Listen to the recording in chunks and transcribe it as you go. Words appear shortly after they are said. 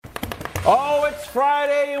Oh, it's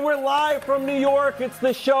Friday and we're live from New York. It's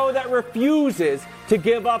the show that refuses to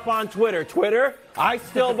give up on Twitter. Twitter, I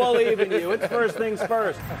still believe in you. It's first things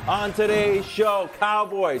first. On today's show,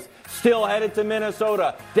 Cowboys still headed to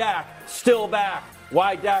Minnesota. Dak still back.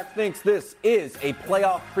 Why Dak thinks this is a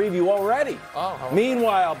playoff preview already.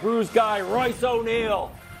 Meanwhile, bruised guy Royce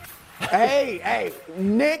O'Neal. Hey,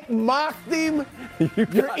 Nick mocked him.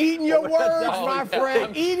 You're eating your words, my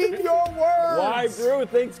friend. Eating your words. Why Brew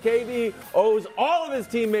thinks KD owes all of his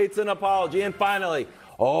teammates an apology. And finally,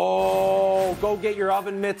 go get your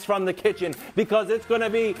oven mitts from the kitchen because it's going to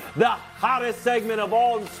be the hottest segment of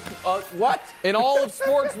all, in all of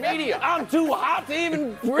sports media. I'm too hot to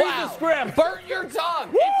even read the script. Burnt your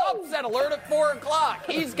tongue. Woo! It's upset alert at 4 o'clock.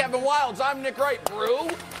 He's Kevin Wildes. I'm Nick Wright. Brew.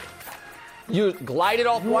 You glided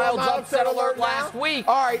off Wildes' upset alert last week.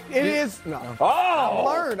 All right, it is. No.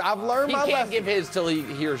 I've learned He my can't lesson. give his till he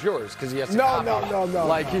hears yours because he has to No.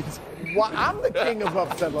 Well, I'm the king of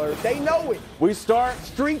upset alert. They know it. We start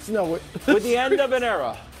Streets know it. with the end of an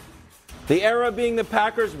era. The era being the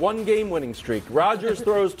Packers' one-game winning streak. Rodgers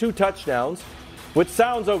throws 2 touchdowns, which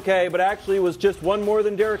sounds okay, but actually was just one more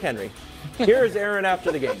than Derrick Henry. Here's Aaron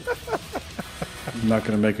after the game. I'm not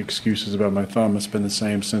going to make excuses about my thumb. It's been the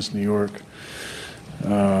same since New York.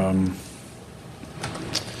 I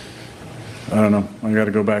don't know. I got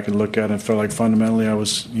to go back and look at it. I felt like fundamentally I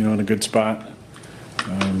was, in a good spot.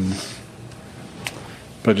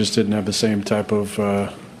 But just didn't have the same type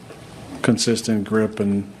of consistent grip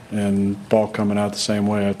and ball coming out the same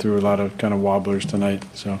way. I threw a lot of kind of wobblers tonight.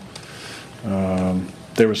 So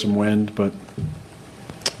there was some wind, but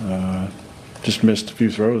just missed a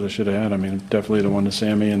few throws I should have had. I mean, definitely the one to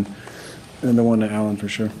Sammy and the one to Allen for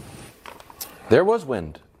sure. There was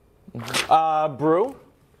wind. Brew,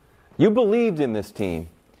 you believed in this team.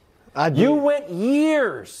 I did. You went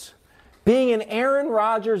years being an Aaron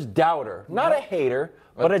Rodgers doubter. Not a hater,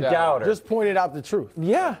 but a doubter. Just pointed out the truth.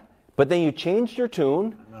 Yeah. But then you changed your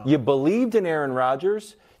tune. You believed in Aaron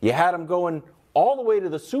Rodgers. You had him going all the way to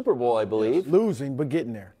the Super Bowl, I believe. Losing, but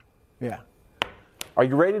getting there. Yeah. Are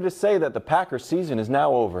you ready to say that the Packers season is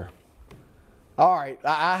now over? All right.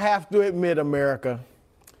 I have to admit, America,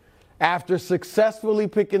 after successfully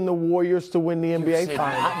picking the Warriors to win the NBA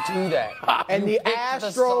Finals do that. and the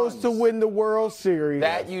Astros to win the World Series,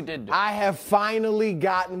 That you did do. I have finally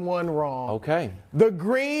gotten one wrong. Okay. The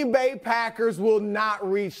Green Bay Packers will not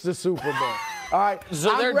reach the Super Bowl. All right.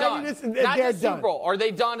 So they're done. Not They're the Super done. Bowl. Are they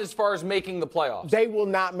done as far as making the playoffs? They will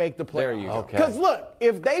not make the playoffs. There you go. Okay. Because look,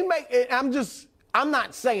 if they make, I'm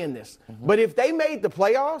not saying this, but if they made the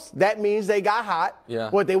playoffs, that means they got hot. Yeah.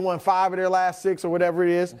 They won 5 of their last 6 or whatever it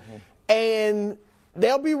is. And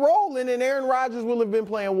they'll be rolling, and Aaron Rodgers will have been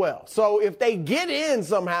playing well. So if they get in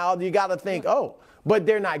somehow, you got to think, but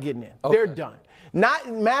they're not getting in. Okay. They're done.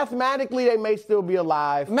 Not mathematically, they may still be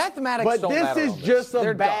alive. Mathematics but don't this matter is on this. just a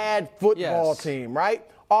They're bad done. football Yes. team, right?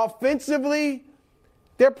 Offensively,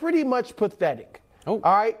 they're pretty much pathetic. Oh.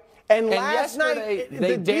 All right. And And last yesterday, night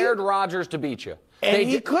they the dared deal- Rodgers to beat you. And They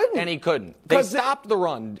he did- couldn't. And he couldn't. They 'Cause stopped the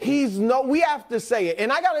run. we have to say it.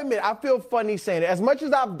 And I got to admit, I feel funny saying it. As much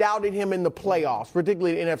as I've doubted him in the playoffs,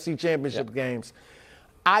 particularly the NFC Championship games,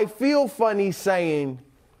 I feel funny saying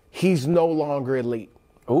he's no longer elite.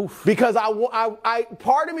 Oof. Because I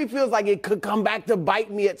part of me feels like it could come back to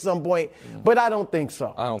bite me at some point, but I don't think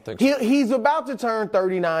so. I don't think so. He's about to turn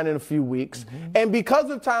 39 in a few weeks. And because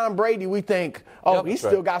of Tom Brady, we think, Yep. he's That's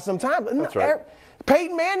still right. got some time. That's right.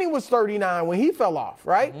 Peyton Manning was 39 when he fell off,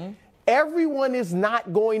 right? Everyone is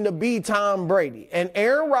not going to be Tom Brady. And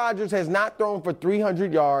Aaron Rodgers has not thrown for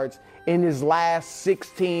 300 yards in his last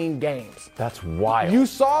 16 games. That's wild. You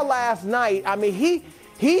saw last night, I mean,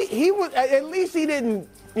 he was, at least he didn't,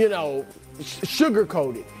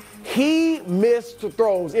 sugarcoat it. He missed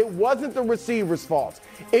throws. It wasn't the receiver's fault.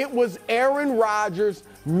 It was Aaron Rodgers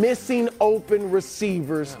missing open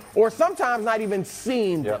receivers, or sometimes not even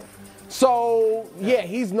seeing them. Yep. So,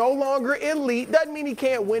 he's no longer elite. Doesn't mean he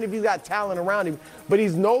can't win if he's got talent around him, but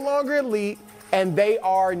he's no longer elite, and they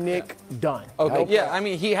are, Nick, done. Okay. Yeah, I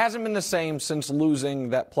mean, he hasn't been the same since losing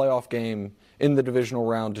that playoff game in the divisional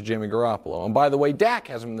round to Jimmy Garoppolo. And by the way, Dak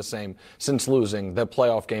hasn't been the same since losing that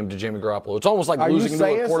playoff game to Jimmy Garoppolo. It's almost like Are you losing to a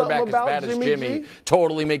saying quarterback something as about bad as Jimmy Jimmy G?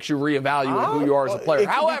 totally makes you reevaluate who you are as a player. It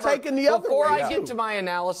could be However, taken the other before way, I too. get to my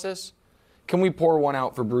analysis, can we pour one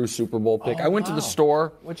out for Brew's Super Bowl pick? I went to the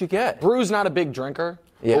store. What'd you get? Brew's not a big drinker.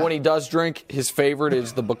 Yeah. But when he does drink, his favorite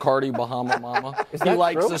is the Bacardi Bahama Mama. He that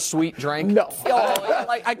likes true? a sweet drink. No.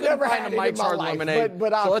 I couldn't Never find had a it in Mike's my Hard life, Lemonade.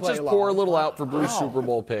 but I'll So let's play just along. pour a little out for Brew's Super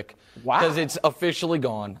Bowl pick. Wow. Because it's officially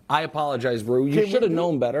gone. I apologize, Brew. You Can we should have do-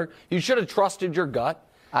 known better. You should have trusted your gut.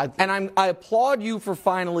 I applaud you for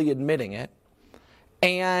finally admitting it.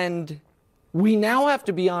 And we now have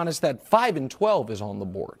to be honest that 5-12 is on the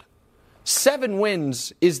board. 7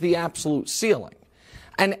 wins is the absolute ceiling.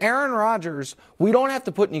 And Aaron Rodgers, we don't have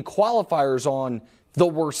to put any qualifiers on the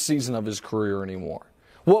worst season of his career anymore.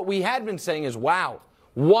 What we had been saying is, wow,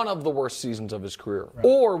 one of the worst seasons of his career. Right.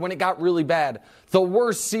 Or, when it got really bad, the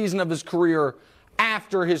worst season of his career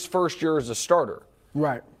after his first year as a starter.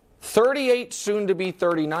 Right. 38, soon to be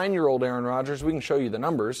 39-year-old Aaron Rodgers, we can show you the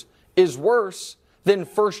numbers, is worse than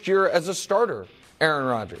first year as a starter Aaron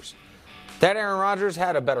Rodgers. That Aaron Rodgers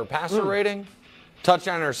had a better passer rating,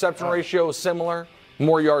 touchdown interception ratio similar,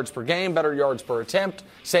 more yards per game, better yards per attempt,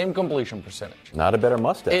 same completion percentage. Not a better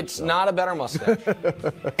mustache. It's not a better mustache.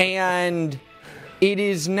 And it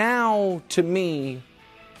is now, to me,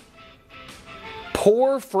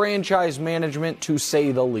 poor franchise management, to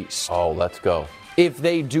say the least. Oh, let's go. If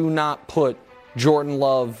they do not put Jordan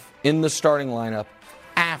Love in the starting lineup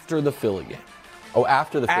after the Philly game. Oh,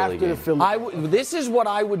 after the Philly game. This is what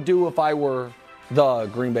I would do if I were the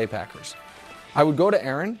Green Bay Packers. I would go to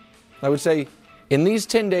Aaron. I would say, in these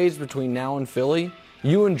 10 days between now and Philly,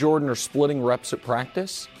 you and Jordan are splitting reps at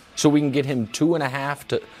practice so we can get him 2.5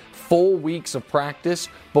 to full weeks of practice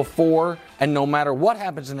before, and no matter what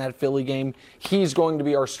happens in that Philly game, he's going to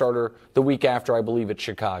be our starter the week after, I believe, at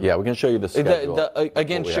Chicago. Yeah, we're going to show you the schedule.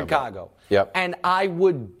 Against Chicago. Yep. And I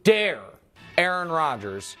would dare Aaron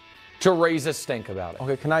Rodgers to raise a stink about it.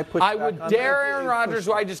 Okay, can I put? I would dare Aaron Rodgers,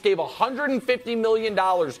 who I just gave $150 million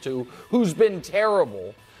to, who's been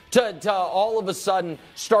terrible, to all of a sudden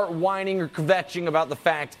start whining or kvetching about the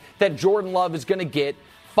fact that Jordan Love is going to get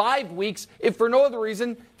 5 weeks, if for no other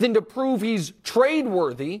reason than to prove he's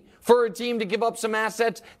trade-worthy for a team to give up some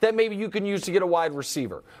assets that maybe you can use to get a wide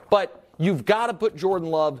receiver. But you've got to put Jordan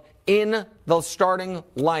Love in the starting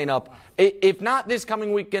lineup. If not this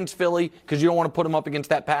coming week against Philly, because you don't want to put him up against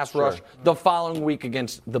that pass rush, the following week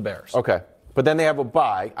against the Bears. Okay. But then they have a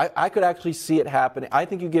bye. I could actually see it happening. I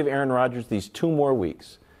think you give Aaron Rodgers these 2 more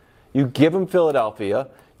weeks. You give him Philadelphia.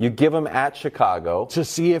 You give him at Chicago to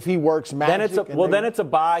see if he works magic. Then it's a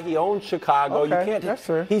bye. He owns Chicago. Okay, you can't. That's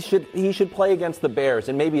fair. He should play against the Bears,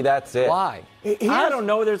 and maybe that's it. Why? I don't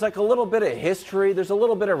know. There's like a little bit of history. There's a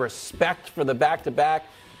little bit of respect for the back-to-back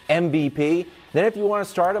MVP. Then if you want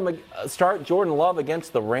to start Jordan Love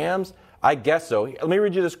against the Rams, I guess so. Let me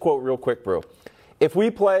read you this quote real quick, Brew. If we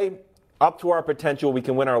play up to our potential, we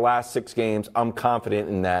can win our last 6 games. I'm confident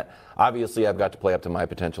in that. Obviously, I've got to play up to my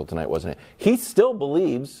potential tonight, wasn't it? He still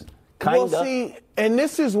believes, kind of. Well, see, and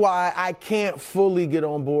this is why I can't fully get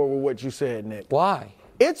on board with what you said, Nick. Why?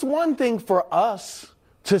 It's one thing for us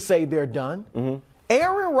to say they're done. Mm-hmm.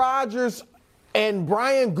 Aaron Rodgers and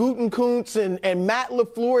Brian Gutekunst and Matt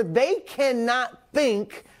LaFleur, they cannot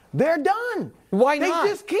think they're done. Why not? They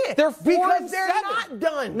just can't. They're 4-7. Because they're not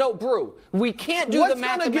done. No, Brew, we can't do the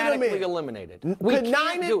mathematically eliminated. Could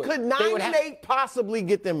 9 and 8 possibly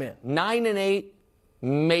get them in? 9 and 8,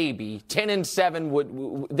 maybe. 10 and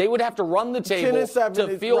 7 they would have to run the table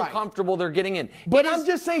to feel comfortable they're getting in. But I'm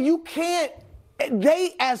just saying, you can't.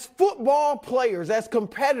 They, as football players, as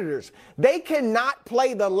competitors, they cannot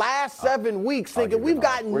play the last 7 weeks thinking we've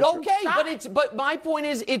got no shot. But my point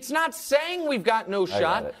is, it's not saying we've got no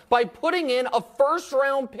shot by putting in a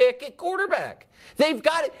first-round pick at quarterback. They've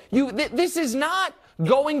got it. This is not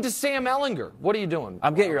going to Sam Ehlinger. What are you doing?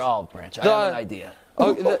 I'm getting your olive branch. I have an idea.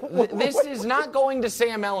 This is not going to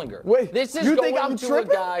Sam Ehlinger. Wait, this is going to a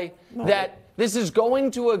guy This is going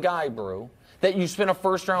to a guy, Brew, that you spent a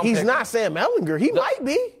first-round pick. He's not Sam Ehlinger. He might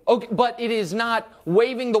be. Okay, but it is not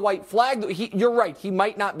waving the white flag. You're right. He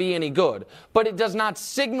might not be any good. But it does not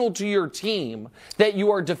signal to your team that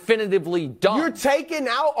you are definitively done. You're taking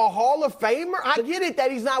out a Hall of Famer? I get it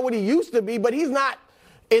that he's not what he used to be, but he's not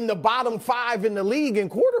in the bottom 5 in the league in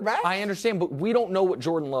quarterback. I understand, but we don't know what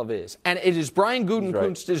Jordan Love is. And it is Brian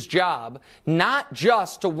Gutekunst's job not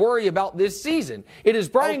just to worry about this season. It is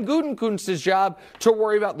Brian Gutekunst's job to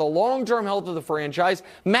worry about the long-term health of the franchise.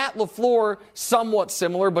 Matt LaFleur, somewhat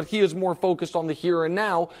similar, but he is more focused on the here and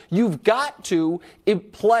now. You've got to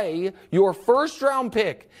play your first-round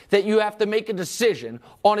pick that you have to make a decision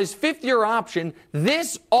on his 5th-year option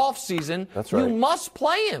this offseason. That's right. You must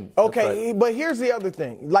play him. Okay, but here's the other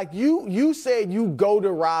thing. Like you said, you go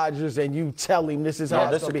to Rodgers and you tell him this is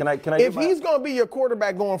how it's going to be. If he's going to be your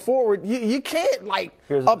quarterback going forward, you can't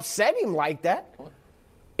upset him like that.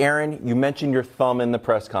 Aaron, you mentioned your thumb in the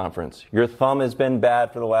press conference. Your thumb has been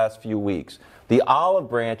bad for the last few weeks. The olive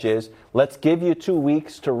branch is, let's give you 2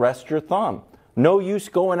 weeks to rest your thumb. No use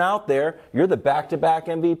going out there. You're the back-to-back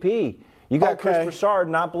MVP. You got Okay. Chris Broussard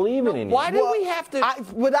not believing in you. Why do we have to?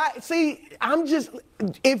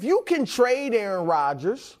 If you can trade Aaron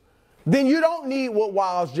Rodgers, then you don't need what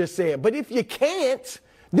Wiles just said. But if you can't,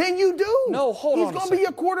 then you do. No, hold on. He's going to be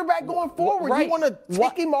your quarterback going forward. Right. You want to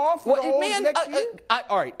tick him off for the whole next year?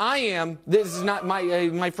 All right, I am. This is not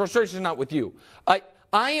my frustration is not with you.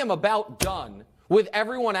 I am about done with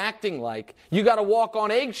everyone acting like you got to walk on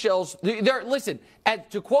eggshells. Listen,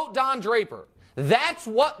 to quote Don Draper, that's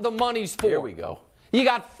what the money's for. Here we go. You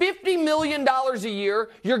got $50 million a year.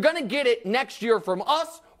 You're going to get it next year from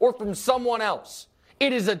us or from someone else.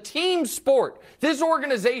 It is a team sport. This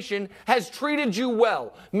organization has treated you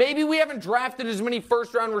well. Maybe we haven't drafted as many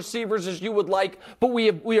first-round receivers as you would like, but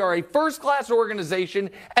we are a first-class organization,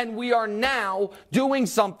 and we are now doing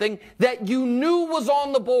something that you knew was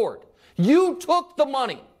on the board. You took the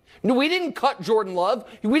money. No, we didn't cut Jordan Love.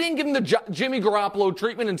 We didn't give him the Jimmy Garoppolo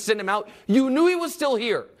treatment and send him out. You knew he was still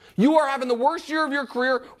here. You are having the worst year of your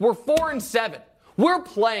career. We're 4-7. We're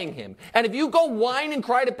playing him. And if you go whine and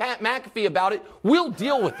cry to Pat McAfee about it, we'll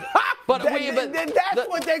deal with it. That's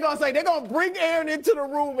what they're going to say. They're going to bring Aaron into the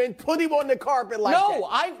room and put him on the carpet like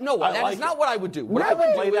that. That is not what I would do. What I Really?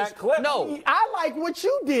 would Play do that is, clip. no. I like what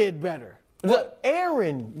you did better. But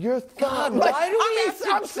Aaron, you're God, why do we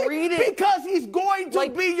have to treat it because he's going to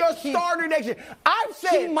be your starter next year. I've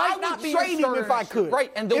said might I not would be your trade him starter if I next year. could.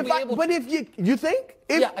 Right, and they'll be able to. But if you think?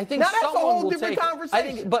 I think now that's a someone whole will different take it.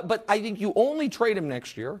 conversation. But I think you only trade him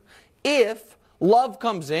next year if Love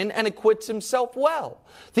comes in and acquits himself well.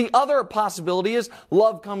 The other possibility is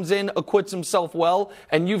Love comes in, acquits himself well,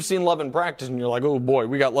 and you've seen Love in practice, and you're like, oh boy,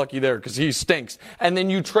 we got lucky there because he stinks. And then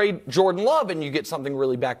you trade Jordan Love, and you get something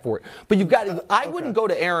really back for it. But you've got to, I wouldn't go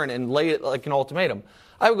to Aaron and lay it like an ultimatum.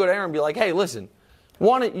 I would go to Aaron and be like, hey, listen,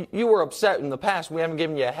 you were upset in the past. We haven't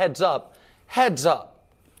given you a heads up. Heads up.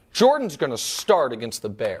 Jordan's going to start against the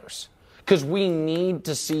Bears. Because we need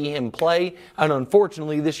to see him play, and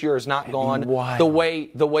unfortunately, this year has not gone the way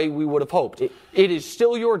we would have hoped. It is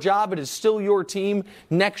still your job. It is still your team.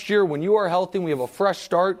 Next year, when you are healthy, we have a fresh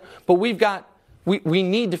start. But we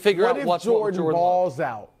need to figure out what's what Jordan balls Love.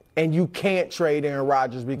 out and you can't trade Aaron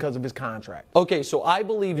Rodgers because of his contract. Okay, so I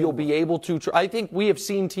believe you'll be able to. I think we have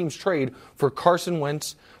seen teams trade for Carson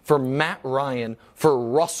Wentz, for Matt Ryan, for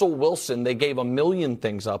Russell Wilson. They gave a million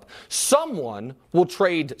things up. Someone will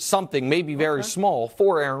trade something, maybe very small,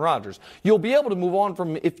 for Aaron Rodgers. You'll be able to move on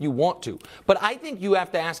from him if you want to. But I think you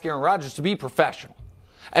have to ask Aaron Rodgers to be professional.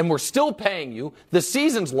 And we're still paying you. The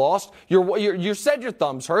season's lost. You said your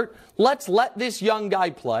thumb's hurt. Let's let this young guy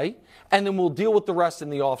play, and then we'll deal with the rest in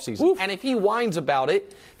the offseason. Oof. And if he whines about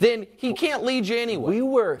it, then he can't lead you anyway. We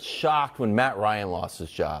were shocked when Matt Ryan lost his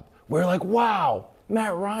job. We were like, wow,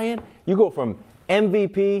 Matt Ryan? You go from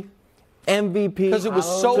MVP because it was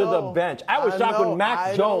so to the bench. I was shocked when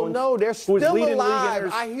Mac Jones, they're who was still leading alive.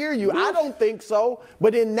 league in I hear you. I don't think so.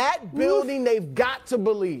 But in that building, they've got to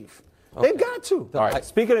believe. Okay. They've got to. All right.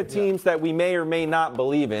 Speaking of teams that we may or may not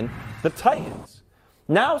believe in, the Titans.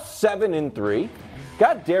 Now 7-3.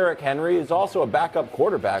 Got Derrick Henry, is also a backup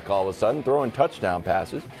quarterback all of a sudden, throwing touchdown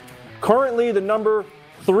passes. Currently the number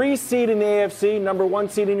 3 seed in the AFC, number 1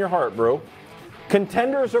 seed in your heart, bro.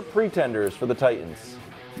 Contenders or pretenders for the Titans?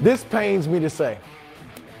 This pains me to say.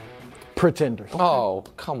 Pretenders. Oh,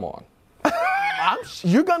 come on.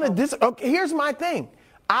 You're going to okay, here's my thing.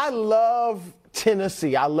 I love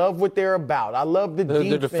Tennessee. I love what they're about. I love the defense.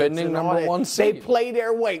 They're defending and all number that. 1 seed. They play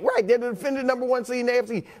their way. Right. They're the defending number 1 seed in the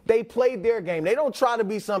AFC. They played their game. They don't try to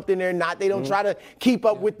be something they're not. They don't try to keep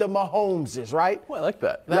up with the Mahomeses, right? Well, I like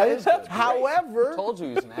that. That's however, I told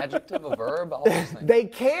you he's an adjective, a verb, all those things. they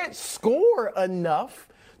can't score enough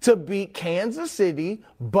to beat Kansas City,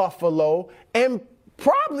 Buffalo, and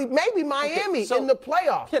probably maybe Miami so in the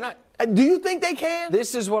playoffs. can Do you think they can?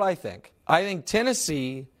 This is what I think. I think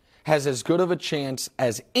Tennessee has as good of a chance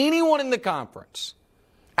as anyone in the conference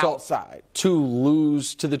to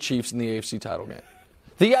lose to the Chiefs in the AFC title game.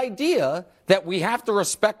 The idea that we have to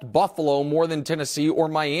respect Buffalo more than Tennessee or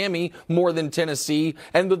Miami more than Tennessee,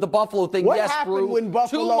 and the Buffalo thing, What yes, happened Brew, when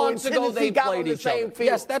Buffalo 2 months and ago Tennessee they got played on the each same other. field?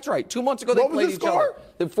 Yes, that's right. 2 months ago they What was played the each score? other.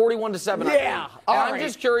 They're 41-7. Yeah, And all I'm right.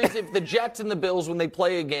 just curious if the Jets and the Bills, when they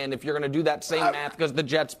play again, if you're going to do that same math because the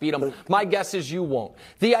Jets beat them. My guess is you won't.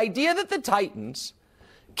 The idea that the Titans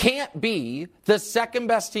can't be the second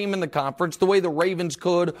best team in the conference the way the Ravens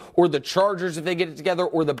could, or the Chargers if they get it together,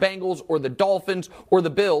 or the Bengals, or the Dolphins, or the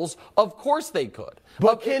Bills. Of course they could.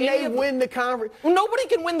 But can they win the conference? Nobody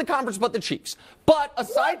can win the conference but the Chiefs. But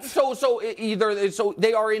aside, so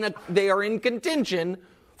they are in contention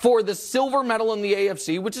for the silver medal in the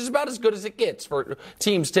AFC, which is about as good as it gets for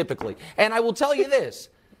teams typically. And I will tell you this.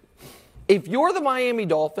 if you're the Miami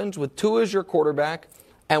Dolphins with Tua as your quarterback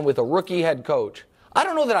and with a rookie head coach, I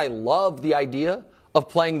don't know that I love the idea of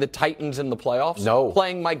playing the Titans in the playoffs. No.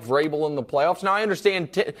 Playing Mike Vrabel in the playoffs. Now, I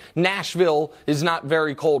understand Nashville is not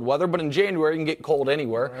very cold weather, but in January you can get cold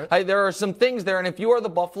anywhere. Right. There are some things there, and if you are the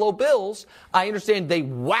Buffalo Bills, I understand they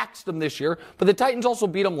waxed them this year, but the Titans also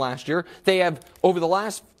beat them last year. They have, over the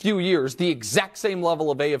last few years, the exact same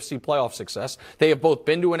level of AFC playoff success. They have both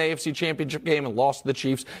been to an AFC championship game and lost to the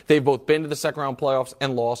Chiefs. They've both been to the second round playoffs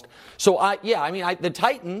and lost. So, the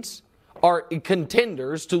Titans are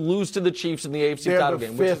contenders to lose to the Chiefs in the AFC title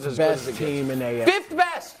game. They're the fifth best team in AFC. Fifth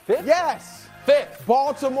best? Fifth? Yes. Fifth.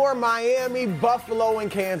 Baltimore, Miami, Buffalo,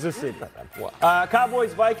 and Kansas City.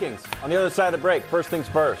 Cowboys, Vikings on the other side of the break. First things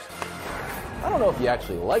first. I don't know if you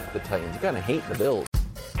actually like the Titans. You kind of hate the Bills.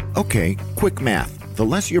 Okay, quick math. The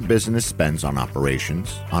less your business spends on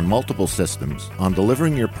operations, on multiple systems, on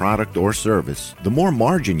delivering your product or service, the more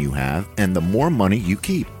margin you have and the more money you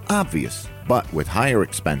keep. Obvious. But with higher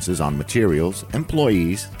expenses on materials,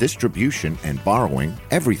 employees, distribution, and borrowing,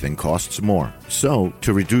 everything costs more. So,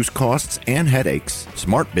 to reduce costs and headaches,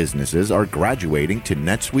 smart businesses are graduating to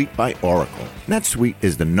NetSuite by Oracle. NetSuite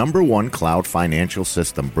is the #1 cloud financial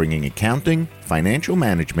system bringing accounting, financial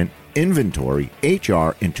management, inventory,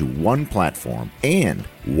 HR into one platform and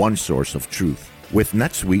one source of truth. With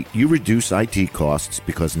NetSuite, you reduce IT costs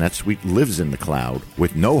because NetSuite lives in the cloud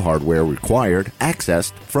with no hardware required,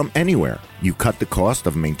 accessed from anywhere. You cut the cost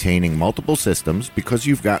of maintaining multiple systems because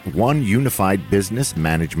you've got one unified business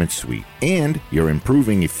management suite. And you're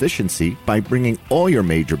improving efficiency by bringing all your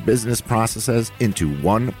major business processes into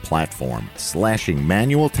one platform, slashing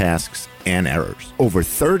manual tasks and errors. Over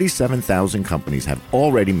 37,000 companies have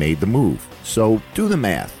already made the move. So do the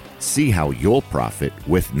math. See how you'll profit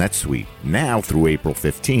with NetSuite. Now through April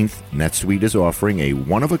 15th, NetSuite is offering a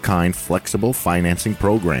one-of-a-kind flexible financing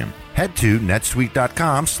program. Head to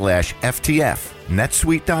netsuite.com/FTF.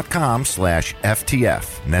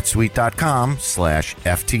 netsuite.com/FTF.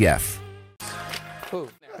 netsuite.com/FTF.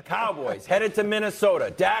 Cowboys headed to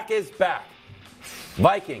Minnesota. Dak is back.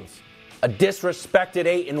 Vikings, a disrespected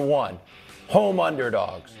 8-1. Home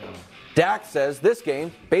underdogs. Dak says this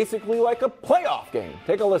game basically like a playoff game.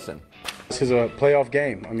 Take a listen. This is a playoff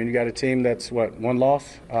game. I mean, you got a team that's one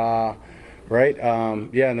loss, right?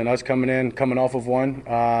 And then us coming off of one.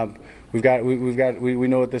 We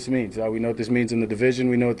know what this means. We know what this means in the division.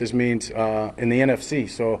 We know what this means in the NFC.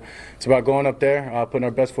 So it's about going up there, putting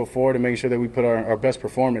our best foot forward, and making sure that we put our best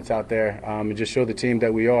performance out there and just show the team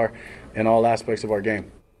that we are in all aspects of our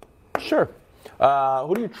game. Sure.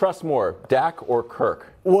 Who do you trust more, Dak or Kirk?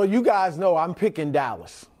 Well, you guys know I'm picking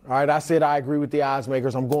Dallas. All right, I said I agree with the odds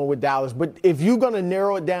makers. I'm going with Dallas. But if you're going to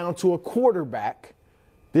narrow it down to a quarterback,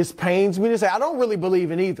 this pains me to say. I don't really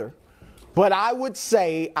believe in either. But I would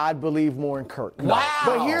say I'd believe more in Kirk. Wow.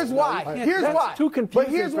 But here's why. That's too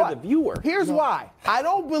confusing for the viewer. Here's why. I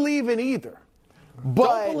don't believe in either. But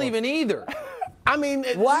Don't believe in either. I mean,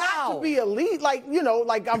 not to be elite, like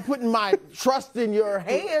I'm putting my trust in your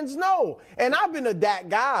hands. No. And I've been a Dak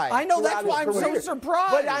guy. I know, that's why I'm so career.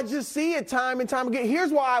 surprised. But I just see it time and time again.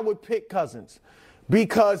 Here's why I would pick Cousins.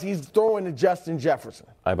 Because he's throwing to Justin Jefferson.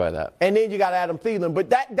 I buy that. And then you got Adam Thielen. But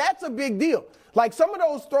that's a big deal. Like some of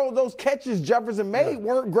those catches Jefferson made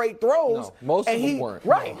weren't great throws. No, most of them weren't.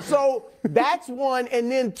 Right. No. So that's one.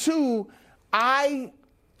 And then two, I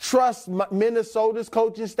trust Minnesota's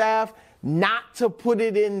coaching staff not to put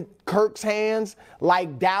it in Kirk's hands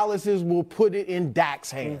like Dallas's will put it in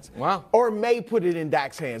Dak's hands. Wow. Or may put it in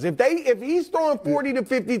Dak's hands. If he's throwing 40 to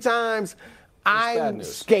 50 times, I'm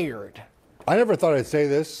scared. I never thought I'd say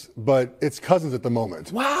this, but it's Cousins at the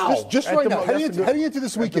moment. Wow. Just right now, heading into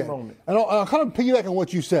this weekend, and I'll kind of piggyback on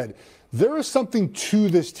what you said. There is something to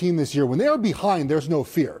this team this year. When they are behind, there's no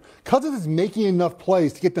fear. Cousins is making enough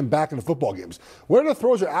plays to get them back into football games. Whether the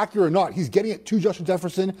throws are accurate or not, he's getting it to Justin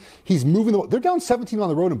Jefferson. He's moving They're down 17 on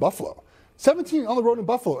the road in Buffalo. 17 on the road in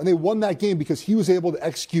Buffalo, and they won that game because he was able to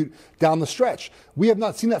execute down the stretch. We have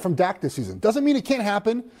not seen that from Dak this season. Doesn't mean it can't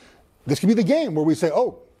happen. This could be the game where we say,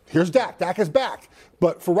 oh, here's Dak. Dak is back.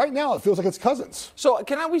 But for right now, it feels like it's Cousins. So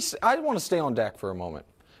I want to stay on Dak for a moment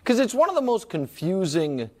because it's one of the most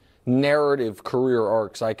confusing narrative career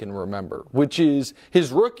arcs I can remember, which is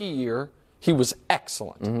his rookie year, he was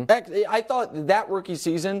excellent. Mm-hmm. I thought that rookie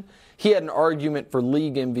season, he had an argument for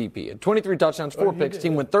league MVP. Had 23 touchdowns, 4 picks,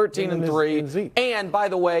 team went 13-3. And by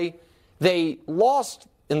the way, they lost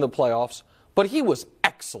in the playoffs, but he was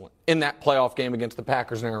excellent in that playoff game against the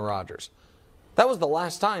Packers and Aaron Rodgers. That was the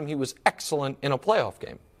last time he was excellent in a playoff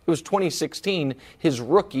game. It was 2016, his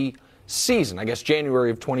rookie season, I guess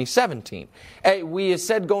January of 2017. We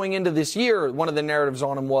said going into this year, one of the narratives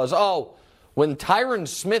on him was, when Tyron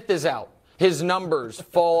Smith is out, his numbers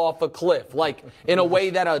fall off a cliff, like in a way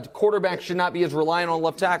that a quarterback should not be as reliant on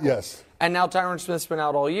left tackle. Yes. And now Tyron Smith's been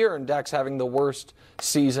out all year, and Dak's having the worst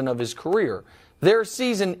season of his career. Their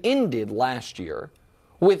season ended last year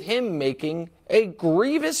with him making a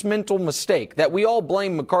grievous mental mistake that we all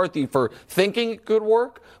blame McCarthy for thinking it could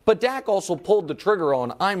work, but Dak also pulled the trigger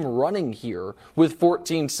on, I'm running here with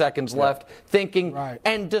 14 seconds left, thinking,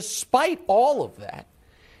 and despite all of that,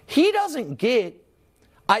 he doesn't get,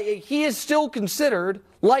 he is still considered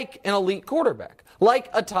like an elite quarterback, like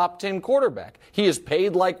a top 10 quarterback. He is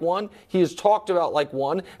paid like one. He is talked about like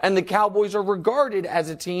one. And the Cowboys are regarded as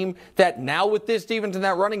a team that now with this defense and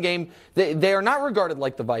that running game, they are not regarded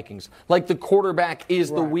like the Vikings, like the quarterback is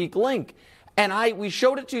the weak link. And we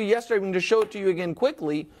showed it to you yesterday. We can just show it to you again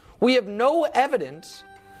quickly. We have no evidence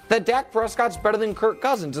that Dak Prescott's better than Kirk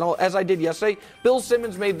Cousins. And as I did yesterday, Bill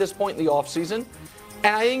Simmons made this point in the offseason,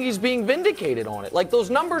 and I think he's being vindicated on it. Like, those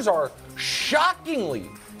numbers are shockingly,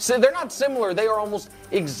 so they're not similar, they are almost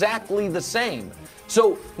exactly the same.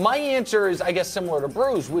 So my answer is, I guess, similar to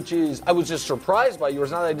Bruce, which is, I was just surprised by yours,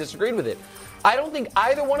 not that I disagreed with it. I don't think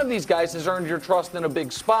either one of these guys has earned your trust in a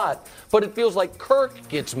big spot, but it feels like Kirk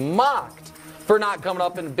gets mocked for not coming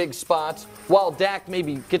up in big spots, while Dak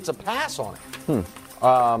maybe gets a pass on it.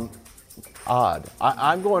 Odd.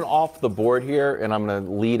 I'm going off the board here, and I'm going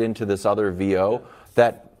to lead into this other VO,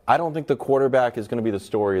 that I don't think the quarterback is going to be the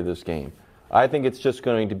story of this game. I think it's just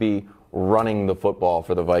going to be running the football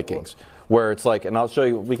for the Vikings, where it's like, and I'll show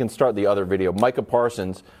you, we can start the other video. Micah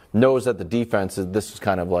Parsons knows that the defense this is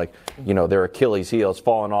kind of like, their Achilles heel is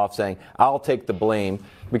falling off, saying, I'll take the blame.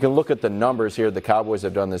 We can look at the numbers here the Cowboys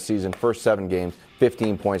have done this season. First 7 games,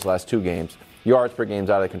 15 points, last 2 games. Yards per game's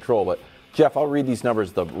out of control. But, Jeff, I'll read these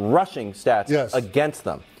numbers, the rushing stats against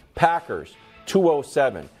them. Packers,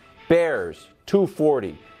 207. Bears,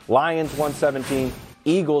 240. Lions, 117.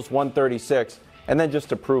 Eagles, 136. And then just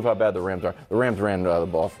to prove how bad the Rams are, the Rams ran the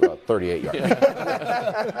ball for 38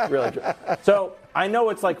 yards. Really. So I know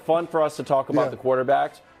it's like fun for us to talk about the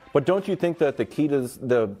quarterbacks, but don't you think that the key to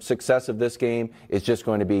the success of this game is just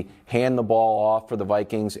going to be hand the ball off for the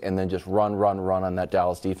Vikings and then just run on that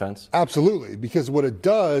Dallas defense? Absolutely, because what it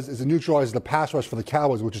does is it neutralizes the pass rush for the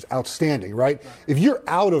Cowboys, which is outstanding, right? If you're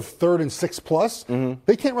out of 3rd and 6 plus,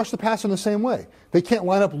 they can't rush the passer in the same way. They can't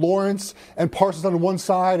line up Lawrence and Parsons on one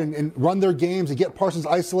side and run their games and get Parsons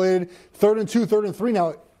isolated. 3rd and 2, 3rd and 3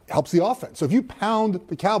 now helps the offense. So if you pound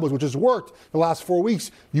the Cowboys, which has worked the last 4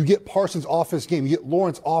 weeks, you get Parsons off his game, you get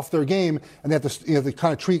Lawrence off their game, and they have to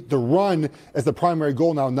kind of treat the run as the primary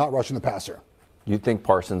goal now, not rushing the passer. You think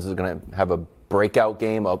Parsons is going to have a breakout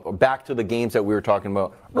game, back to the games that we were talking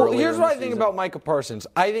about earlier? Well, here's what I think about Micah Parsons.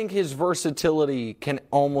 I think his versatility can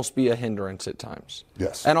almost be a hindrance at times.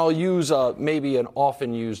 Yes. And I'll use maybe an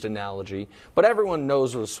often used analogy, but everyone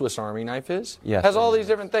knows what a Swiss Army knife is. Yes. Has all these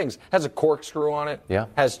different things. Has a corkscrew on it. Yeah.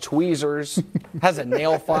 Has tweezers. Has a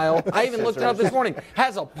nail file. I even looked it up this morning.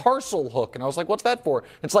 Has a parcel hook. And I was like, what's that for?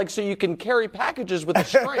 It's like so you can carry packages with a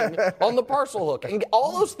string on the parcel hook. And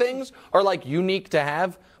all those things are like unique to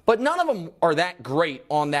have. But none of them are that great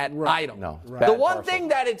on that item. No. The one thing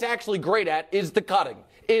that it's actually great at is the cutting,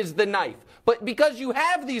 is the knife. But because you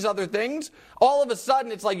have these other things, all of a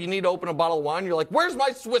sudden it's like you need to open a bottle of wine. You're like, where's my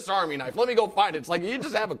Swiss Army knife? Let me go find it. It's like you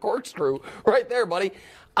just have a corkscrew right there, buddy.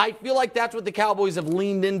 I feel like that's what the Cowboys have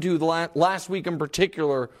leaned into the last week in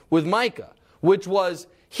particular with Micah, which was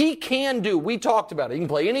he can do, we talked about it, he can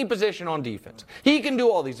play any position on defense. He can do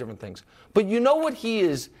all these different things. But you know what he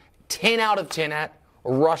is 10 out of 10 at?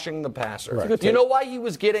 Rushing the passer. Right. You know why he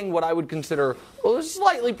was getting what I would consider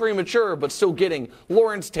slightly premature, but still getting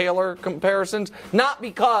Lawrence Taylor comparisons? Not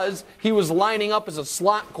because he was lining up as a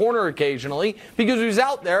slot corner occasionally, because he was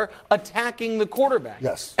out there attacking the quarterback.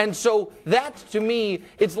 Yes. And so that, to me,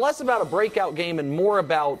 it's less about a breakout game and more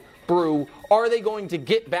about, Brew, are they going to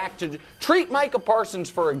get back to treat Micah Parsons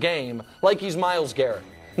for a game like he's Myles Garrett?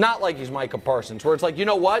 Not like he's Micah Parsons, where it's like, you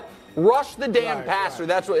know what? Rush the damn passer.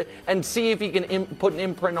 That's what, and see if he can put an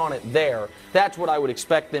imprint on it there. That's what I would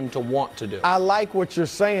expect them to want to do. I like what you're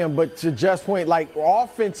saying, but to Jeff's point, like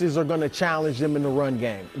offenses are going to challenge them in the run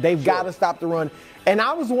game. They've got to stop the run. And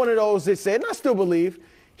I was one of those that said, and I still believe,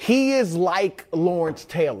 he is like Lawrence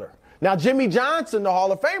Taylor. Now, Jimmy Johnson, the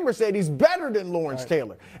Hall of Famer, said he's better than Lawrence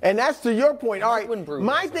Taylor. And that's to your point. All right, when Brew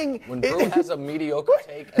has a mediocre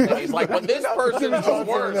take, and then he's like, when this person is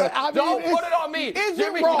worse, don't put it on me. Is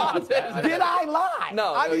Jimmy it wrong? Johnson. Did I lie?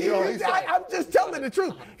 No. I'm just telling the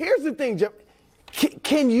truth. Here's the thing, Jeff.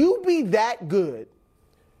 Can you be that good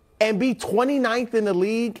and be 29th in the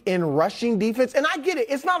league in rushing defense? And I get it.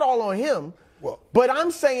 It's not all on him. But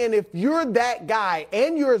I'm saying if you're that guy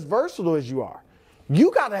and you're as versatile as you are, you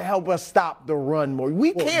got to help us stop the run more.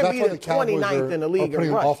 We can't be the 29th in the league. Are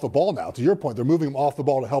putting him off the ball now. To your point, they're moving him off the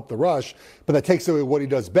ball to help the rush, but that takes away what he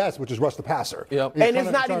does best, which is rush the passer. Yep. And it's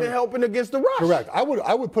not even helping against the rush. Correct. I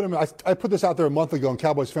would put him. I put this out there a month ago, and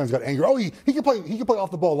Cowboys fans got angry. Oh, he can play. He can play off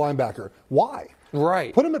the ball linebacker. Why?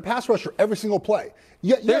 Right. Put him at pass rusher every single play.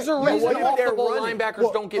 There's a reason if off they're the ball running?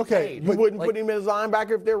 linebackers don't get paid. You wouldn't put him as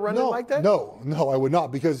linebacker if they're running like that? No, I would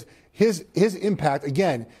not, because his impact,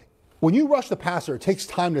 again, when you rush the passer, it takes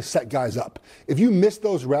time to set guys up. If you miss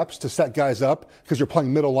those reps to set guys up because you're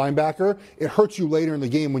playing middle linebacker, it hurts you later in the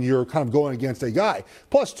game when you're kind of going against a guy.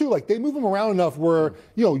 Plus, too, like they move him around enough where,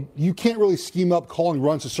 you can't really scheme up calling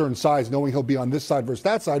runs a certain size knowing he'll be on this side versus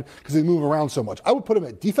that side because they move him around so much. I would put him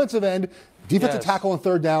at defensive end, defensive tackle on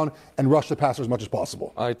third down, and rush the passer as much as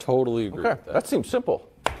possible. I totally agree with that. That seems simple.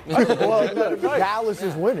 Well, Dallas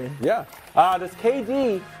is winning. Yeah. Does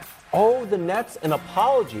KD owe the Nets an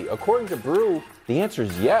apology? According to Brew, the answer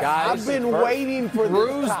is yes. Guys, I've been waiting for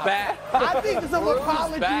Brew's this topic. back. I think some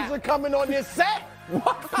apologies back. are coming on this set.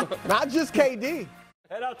 Not just KD.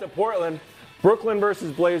 Head out to Portland. Brooklyn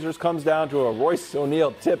versus Blazers comes down to a Royce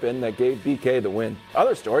O'Neal tip-in that gave BK the win.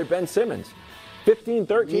 Other story, Ben Simmons, 15,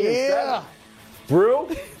 13, and 7. Brew,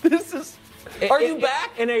 This is. Are you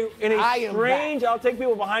back? In a strange, I'll take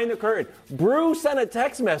people behind the curtain. Brew sent a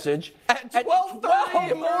text message At 12:30 in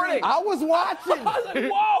the morning. I was watching. I was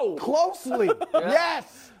like, whoa. Closely.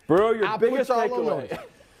 Yes. Brew, your I biggest put y'all on takeaway. notice.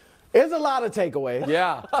 There's a lot of takeaways.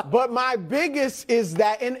 Yeah. But my biggest is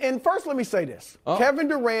that, and first let me say this. Kevin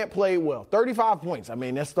Durant played well. 35 points. I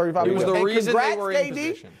mean, that's 35 He was points. the And reason they congrats, were in KD.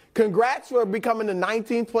 position. Congrats for becoming the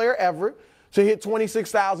 19th player ever to hit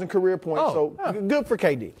 26,000 career points. So good for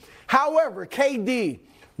KD. However, KD,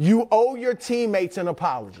 you owe your teammates an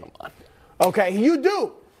apology. Okay, you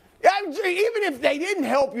do. Even if they didn't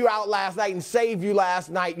help you out last night and save you last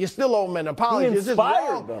night, you still owe them an apology. He It's just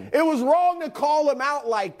inspired wrong. them. It was wrong to call them out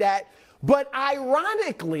like that. But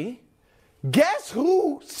ironically, guess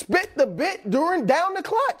who spit the bit down the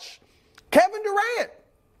clutch? Kevin Durant.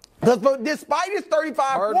 Despite his 35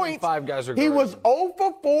 Hardly points, five guys are he guarding was him. 0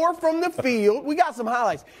 for 4 from the field. We got some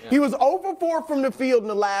highlights. He was 0 for 4 from the field in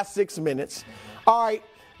the last 6 minutes. All right,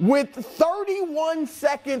 with 31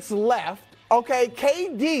 seconds left, okay,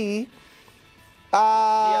 KD He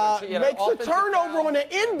had an makes a offensive turnover foul. on an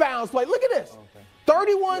inbounds play. Look at this.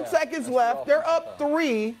 31 seconds left. They're up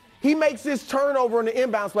 3. He makes this turnover on the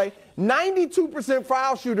inbounds play. 92%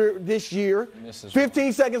 foul shooter this year.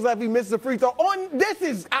 15 seconds left. He misses a free throw.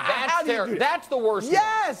 How do you do that? That's the worst.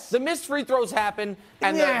 Yes. One. The missed free throws happen,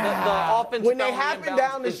 and the offensive when they foul happen inbounds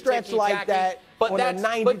down the is stretch like ticky-tacky. that. But on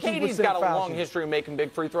a but 92% KD's got a foul long shooter. history of making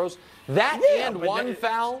big free throws. That Yeah, and but one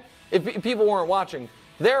foul. If people weren't watching,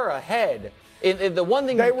 they're ahead. The one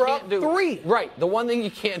thing They you were can't up do, 3. Right. The one thing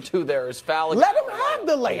you can't do there is foul. Let him have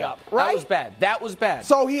the layup, right? That was bad. That was bad.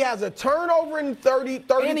 So he has a turnover in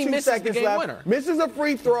 32 And he misses the seconds game left. winner. Misses a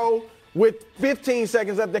free throw with 15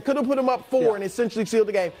 seconds left. They could have put him up 4 and essentially sealed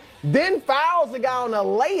the game. Then fouls the guy on a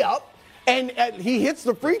layup, and he hits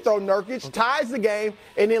the free throw. Nurkic ties the game,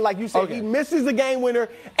 and then, like you said, he misses the game winner.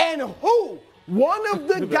 And who? One of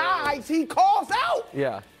the guys he calls out.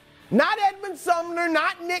 Yeah. Not Edmund Sumner,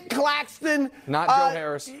 not Nick Claxton. Not Joe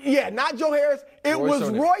Harris. Yeah, not Joe Harris. It was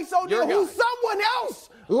Royce O'Neal, Your who guy. someone else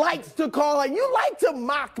likes to call out. You like to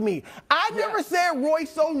mock me. I never said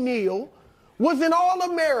Royce O'Neal was an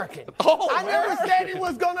All-American. I never said he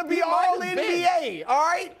was going to be All-NBA, all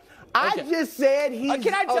right? I just said he's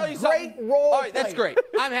Can I tell a you great something? role All right, that's player. great.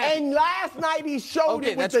 I'm happy. And last night he showed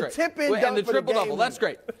it with that's the great. tip-in And dunk the for triple double. game That's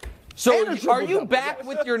winner. great. So And a are triple you double, back yes.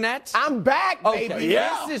 with your Nets? I'm back, Okay. baby.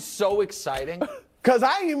 This is so exciting. Because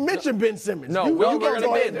I ain't mentioned Ben Simmons. No, you we'll gonna get to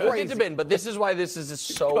go ahead Ben. and We'll praise get to him. Ben. But this is why this is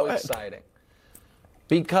so exciting.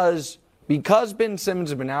 Because Ben Simmons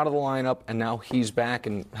has been out of the lineup and now he's back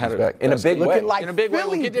and had in a big way. Looking like in a big way.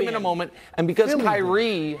 Philly We'll get to him in a Ben. moment. And because Philly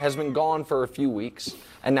Kyrie has been gone for a few weeks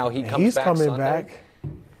and now he comes He's back coming Sunday, back.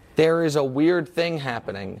 there is a weird thing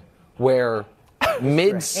happening where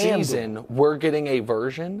mid-season we're getting a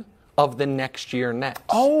version of the next year Nets.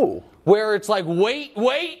 Oh. Where it's like, wait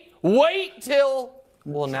till,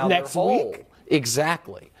 well, now Next they're whole. week?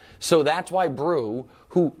 Exactly. So that's why Brew,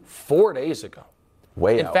 who 4 days ago,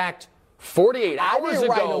 Way in out. fact, 48 I hours didn't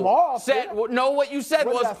write them ago, off, said, did I? no, what you said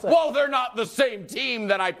What did I was, say? well, they're not the same team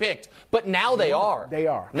that I picked. But now they are. They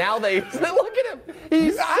are. Now they, look at him.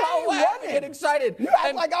 He's I so ain't happy running. and excited. You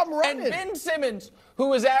act like I'm running. And Ben Simmons,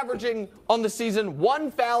 who is averaging on the season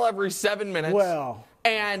 1 foul every 7 minutes. Well.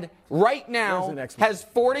 And right Where's now the next one? has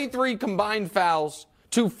 43 combined fouls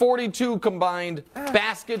to 42 combined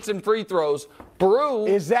baskets and free throws. Brew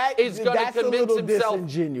is going to convince himself.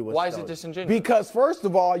 Disingenuous. Why is it disingenuous? Because first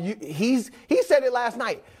of all, he said it last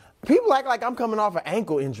night. People act like I'm coming off an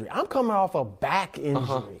ankle injury. I'm coming off a back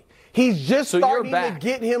injury. He's just starting to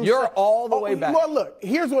get him. You're all the way back. Well, look,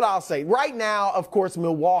 here's what I'll say. Right now, of course,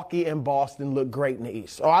 Milwaukee and Boston look great in the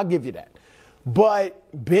East. Oh, I'll give you that. But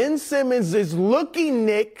Ben Simmons is looking,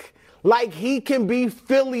 Nick, like he can be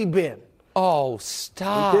Philly Ben. Oh,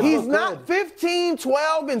 stop. He's not 15,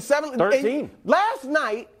 12, and 7. 13. Last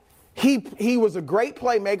night, he was a great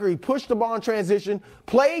playmaker. He pushed the ball in transition,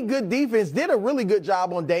 played good defense, did a really good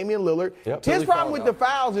job on Damian Lillard. Yep. His problem with the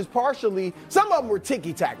fouls is partially, some of them were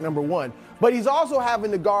ticky-tack, number one. But he's also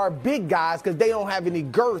having to guard big guys because they don't have any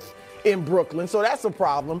girth in Brooklyn. So that's a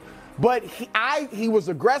problem. But he was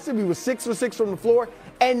aggressive. He was 6 for 6 from the floor.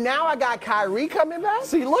 And now I got Kyrie coming back.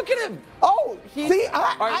 See, look at him. Oh,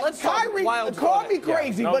 let's Kyrie, call me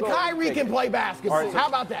crazy, but Kyrie can play basketball. Right, so how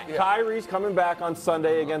about that? Kyrie's coming back on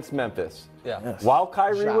Sunday against Memphis. Yeah. Yes. While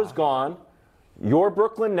Kyrie was gone, your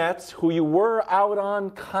Brooklyn Nets, who you were out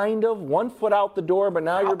on kind of 1 foot out the door, but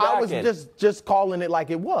now you're back in. I was just calling it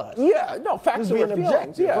like it was. Yeah, no, facts being over feelings.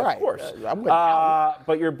 objective. Yeah, right. of course.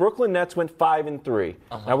 But your Brooklyn Nets went 5-3.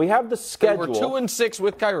 Now we have the schedule. They were 2-6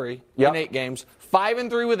 with Kyrie in 8 games,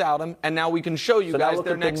 5-3 without him, and now we can show you guys now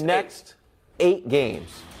their next 8 games.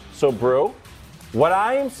 So, Brew, what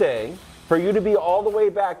I am saying, for you to be all the way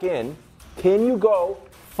back in, can you go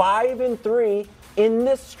 5-3 in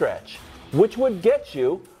this stretch, which would get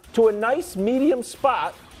you to a nice medium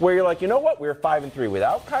spot where you're like, you know what, we were 5-3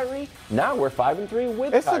 without Kyrie. Now we're 5-3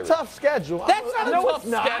 with it's Kyrie. A tough schedule. That's not a tough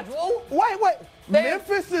schedule. Wait.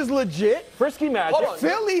 Memphis is legit. Frisky Magic.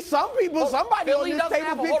 Philly, somebody on this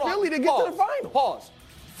table picked Philly to get to the final. Pause.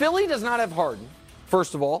 Philly does not have Harden,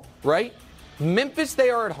 first of all, right? Memphis, they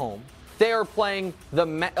are at home. They are playing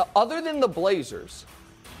other than the Blazers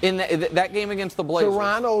in that game against the Blazers.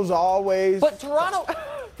 Toronto's always. But Toronto.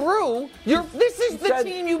 Brew, this is the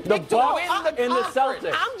team you picked to win the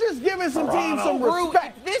Celtics. I'm just giving some teams some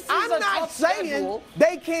respect. I'm not saying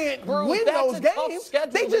they can't win those games.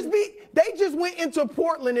 They just went into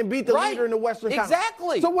Portland and beat the leader in the Western Conference.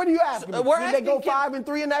 Exactly. So what are you asking? Did they go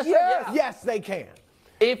 5-3 in that stretch? Yes, they can.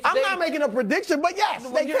 I'm not making a prediction, but yes,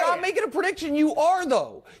 they can. You're not making a prediction. You are,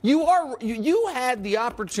 though. You had the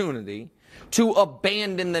opportunity to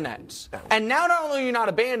abandon the Nets. And now not only are you not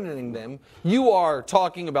abandoning them, you are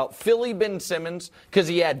talking about Philly Ben Simmons because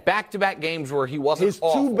he had back-to-back games where he wasn't his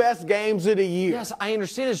awful. 2 best games of the year. Yes, I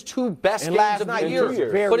understand his 2 best games of the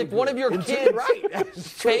year. But if one of your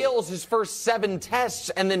kids fails his first 7 tests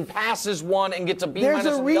and then passes one and gets a B- There's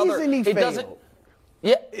a reason he failed.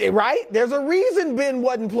 Yeah, right? There's a reason Ben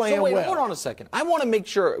wasn't playing well. Hold on a second. I want to make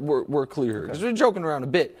sure we're clear here because we're joking around a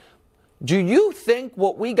bit. Do you think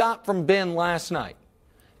what we got from Ben last night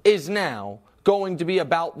is now going to be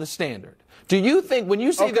about the standard? Do you think when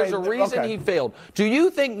you say there's a reason he failed, do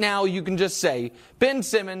you think now you can just say Ben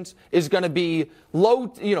Simmons is going to be low,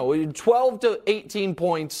 12 to 18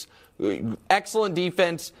 points, excellent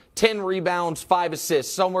defense, 10 rebounds, 5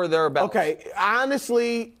 assists, somewhere thereabouts? Okay,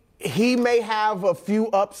 honestly, he may have a few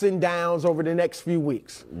ups and downs over the next few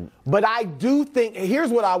weeks. But I do think,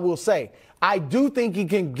 here's what I will say. I do think he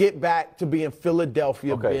can get back to being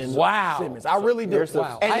Philadelphia Ben Simmons. I really do.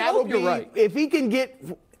 Wow. And I hope you're right. If he can get,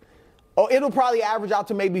 it'll probably average out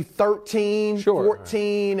to maybe 13,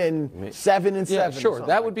 14, and 7 and 7. Sure,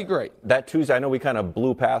 that would be great. That Tuesday, I know we kind of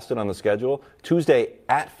blew past it on the schedule. Tuesday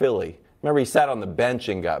at Philly. Remember, he sat on the bench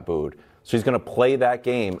and got booed. So he's going to play that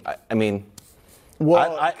game.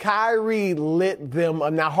 Kyrie lit them.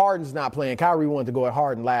 Now, Harden's not playing. Kyrie wanted to go at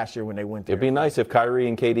Harden last year when they went there. It'd be nice if Kyrie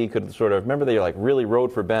and KD could sort of, remember they really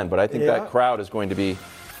rode for Ben, but I think that crowd is going to be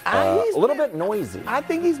a little bit noisy. I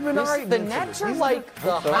think he's been all right. The Nets are like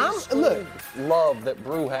the high school love that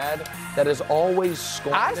Brew had that has always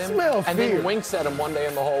scorned him. Smell and fear. Then winks at him one day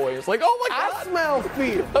in the hallway. It's like, oh my God. I smell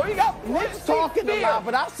fear. Oh, you got Nick's talking a lot,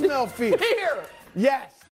 but I smell fear. Fear.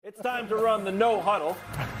 Yes. It's time to run the No Huddle,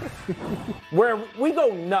 where we go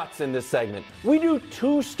nuts in this segment. We do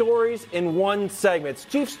 2 stories in one segment. It's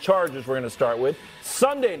Chiefs-Chargers we're going to start with.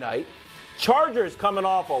 Sunday night, Chargers coming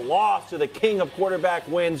off a loss to the king of quarterback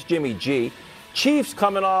wins, Jimmy G. Chiefs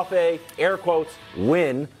coming off a, air quotes,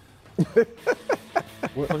 win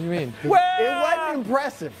What do you mean? It wasn't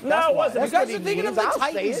impressive. No, it wasn't. You guys are thinking of the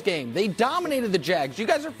Titans game. They dominated the Jags. You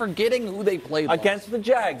guys are forgetting who they played Against the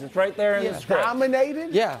Jags. It's right there in the script.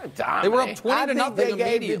 Dominated? Yeah. They were up 20 to nothing They gave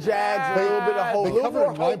immediately. the Jags a little bit of hope. They A little covered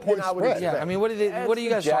more a hope than 9-point I would spread. expect. Yeah, I mean, what are you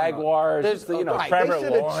guys Jaguars, talking just, you know, about? Trevor They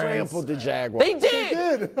should have Lawrence. trampled the Jaguars. They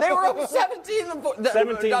did. They were up 17 and 4.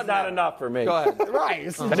 17's not enough for me. Go ahead. Right.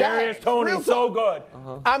 It's the Kadarius Jags. Toney's Real so talk.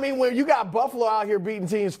 good. I mean, when you got Buffalo out here beating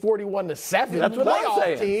teams 41-7, That's what I'm playoff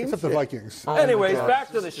saying. teams. Except the Vikings. Anyways,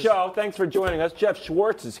 back to the show. Thanks for joining us. Jeff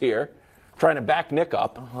Schwartz is here, trying to back Nick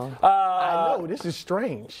up. I know, this is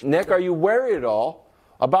strange. Nick, are you worried at all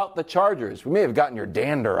about the Chargers? We may have gotten your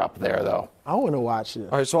dander up there, though. I want to watch this.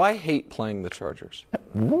 All right, so I hate playing the Chargers.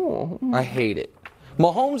 I hate it.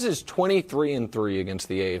 Mahomes is 23-3 against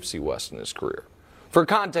the AFC West in his career. For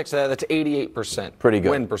context, that's 88% Pretty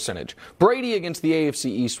good. win percentage. Brady against the AFC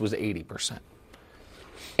East was 80%.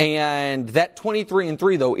 And that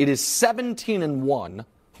 23-3, though, it is 17-1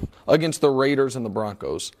 against the Raiders and the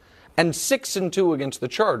Broncos, and 6-2 against the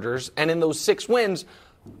Chargers. And in those 6 wins,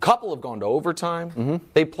 a couple have gone to overtime.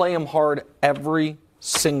 They play them hard every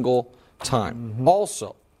single time.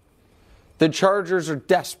 Also, the Chargers are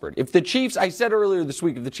desperate. If the Chiefs, I said earlier this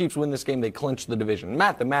week, if the Chiefs win this game, they clinch the division.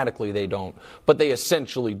 Mathematically, they don't, but they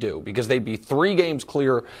essentially do because they'd be 3 games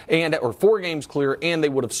clear or 4 games clear, and they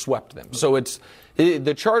would have swept them. So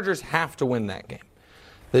the Chargers have to win that game.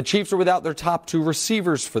 The Chiefs are without their top 2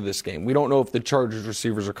 receivers for this game. We don't know if the Chargers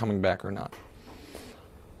receivers are coming back or not.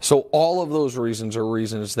 So all of those reasons are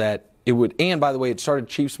reasons that it would. And by the way, it started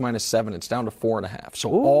Chiefs -7. It's down to 4.5. So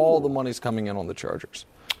all the money's coming in on the Chargers.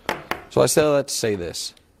 So I say all that to say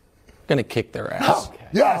this. I'm going to kick their ass.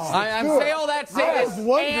 Yes. I'm saying all that to say I this. was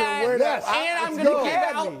wondering where that- And I'm Let's going go. to give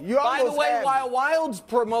out, You by the almost way, had me. while Wilds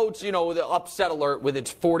promotes, the upset alert with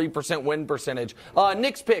its 40% win percentage,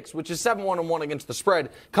 Nick's picks, which is 7-1-1 against the spread,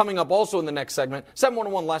 coming up also in the next segment.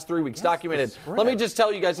 7-1-1 last 3 weeks, documented. Let me just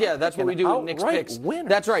tell you guys, that's what we do with Nick's picks. Winners.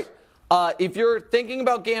 That's right. If you're thinking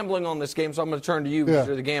about gambling on this game, so I'm going to turn to you because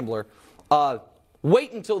you're the gambler,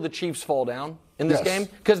 wait until the Chiefs fall down in this game,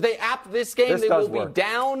 because after this game This they will does be work.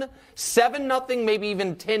 down 7-0, maybe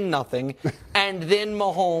even 10-0, and then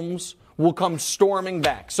Mahomes will come storming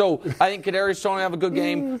back. So I think Kadarius Toney will have a good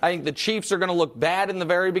game. I think the Chiefs are going to look bad in the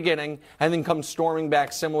very beginning and then come storming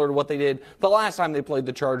back, similar to what they did the last time they played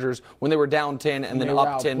the Chargers when they were down 10 and then They were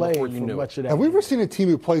up 10 before you outplayed for knew much it. of that Have we game. ever seen a team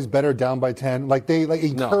who plays better down by 10? Like they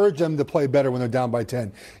encourage them to play better when they're down by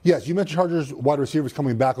 10. Yes, you mentioned Chargers wide receivers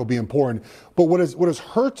coming back will be important, but what has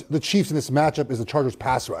hurt the Chiefs in this matchup is the Chargers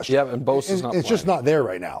pass rush. Yeah, and Bosa's not It's just playing. not there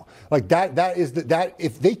right now. Like that is that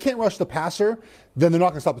if they can't rush the passer, then they're not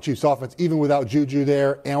going to stop the Chiefs' offense, even without Juju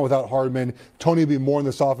there and without Hardman. Tony will be more in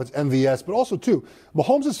this offense, MVS, but also, too,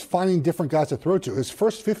 Mahomes is finding different guys to throw to. His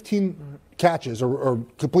first 15 catches or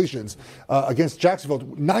completions against Jacksonville,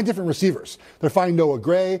 9 different receivers. They're finding Noah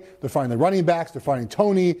Gray. They're finding the running backs. They're finding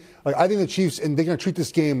Tony. Like, I think the Chiefs, and they're going to treat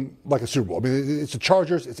this game like a Super Bowl. I mean, it's the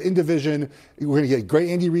Chargers. It's in division. We're going to get a great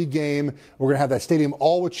Andy Reid game. We're going to have that stadium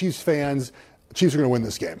all with Chiefs fans. The Chiefs are going to win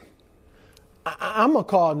this game. I'm going to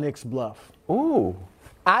call Nick's bluff. Ooh.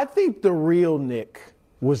 I think the real Nick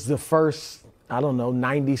was the first,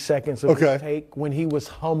 90 seconds of Okay. his take when he was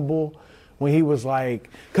humble, when he was like,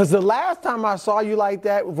 because the last time I saw you like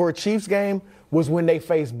that for a Chiefs game was when they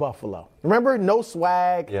faced Buffalo. Remember? No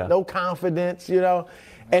swag, no confidence,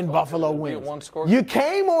 and Buffalo wins. one score? You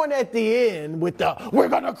came on at the end with the, we're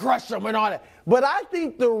going to crush them and all that. But I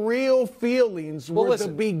think the real feelings were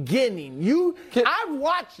listen. the beginning. I've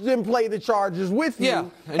watched them play the Chargers with you, Yeah,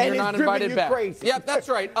 and you're it's not driven invited you back. crazy. Yep, that's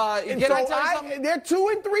right. And Can so I tell you something? they're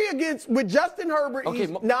 2-3 with Justin Herbert. Okay,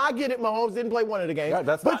 Now I get it. Mahomes didn't play one of the games, Yeah,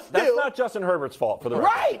 that's but not still, Justin Herbert's fault for the record.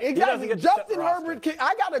 right? He doesn't Exactly. get to set the Justin roster. Herbert.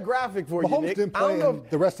 I got a graphic for you, Mahomes Nick. didn't I play, don't know and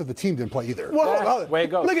the rest of the team didn't play either. Well, hold on. Way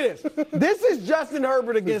it goes. Look at this. This is Justin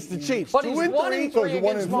Herbert against the Chiefs. But he's 1-3 So he's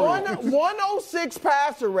against 1-3. 106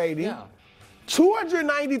 passer rating. Yeah.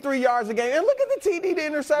 293 yards a game, and look at the TD to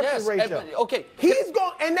interception Yes, ratio. and- okay. He's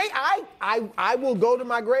going, and I will go to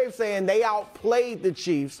my grave saying they outplayed the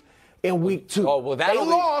Chiefs in week 2. Oh, well, they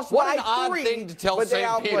lost what by an odd 3, thing to tell but they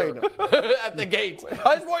St. Peter outplayed them. at the gates.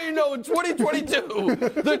 I just want you to know, in 2022,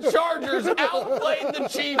 the Chargers outplayed the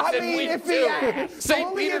Chiefs I in mean, week if he 2. asked, St.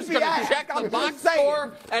 only Peter's if he going to asked, check the I'm box just saying.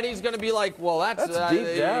 score, and he's going to be like, well, that's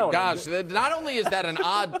deep down. gosh, not only is that an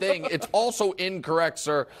odd thing, it's also incorrect,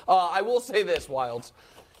 sir. I will say this, Wilds.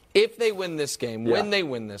 If they win this game, when they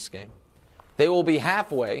win this game, they will be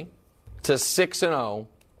halfway to 6-0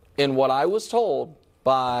 in what I was told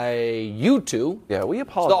by you two. Yeah, we It's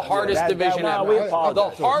apologize. the hardest division ever. we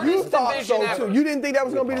apologize. The hardest You thought division so ever. too. You didn't think that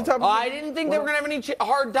was going to be the toughest? I didn't think they were going to have any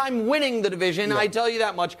hard time winning the division. I tell you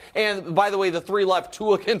that much. And by the way, the 3 left,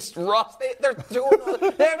 2 against Russ. They're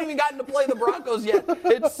 2. They haven't even gotten to play the Broncos yet.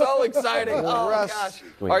 It's so exciting. Oh Russ. gosh!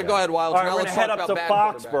 All right, go ahead, Wilds. All right, Now we're let's going to head talk up to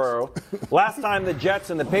about bad quarterbacks. Foxborough. Last time the Jets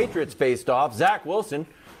and the Patriots faced off, Zach Wilson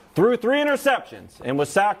threw 3 interceptions and was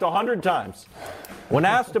sacked 100 times. When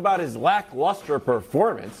asked about his lackluster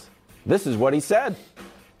performance, this is what he said.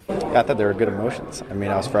 I thought they were good emotions. I mean,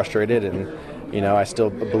 I was frustrated, and, I still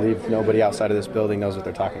believe nobody outside of this building knows what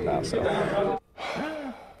they're talking about. So.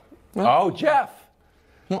 Oh, Jeff.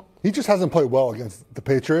 He just hasn't played well against the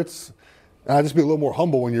Patriots. And I'd just be a little more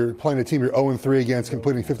humble when you're playing a team you're 0-3 against,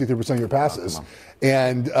 completing 53% of your passes.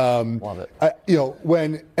 And Love it.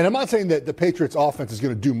 And I'm not saying that the Patriots offense is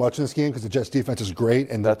going to do much in this game because the Jets defense is great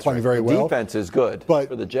and they're playing very well. Defense is good But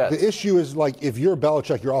for the Jets. the issue is, like, if you're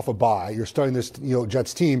Belichick, you're off a bye, you're starting this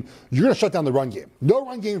Jets team, you're going to shut down the run game. No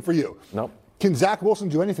run game for you. Nope. Can Zach Wilson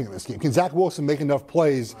do anything in this game? Can Zach Wilson make enough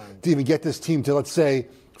plays to even get this team to, let's say,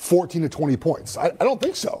 14 to 20 points? I don't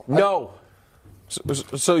think so. No.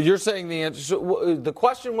 So you're saying the answer? So the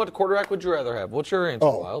question: what quarterback would you rather have? What's your answer,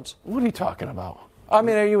 Wilds? What are you talking about? I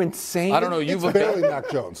mean, are you insane? I don't know. You've Barely Mac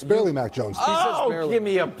Jones. Barely Mac Jones. Oh, give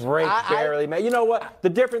me a break, barely, man. You know what? The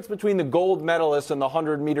difference between the gold medalist in the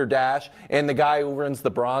 100-meter dash and the guy who wins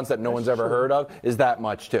the bronze that no one's ever heard of is that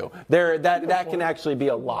much, too. That can actually be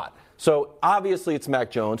a lot. So, obviously, it's Mac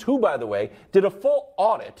Jones, who, by the way, did a full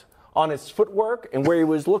audit on his footwork and where he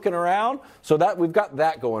was looking around. So that we've got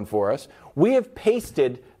that going for us. We have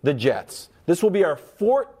pasted the Jets. This will be our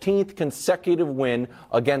 14th consecutive win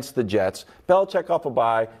against the Jets. Belichick off a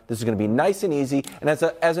bye. This is going to be nice and easy. And as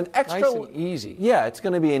an extra, Nice and easy. Yeah, it's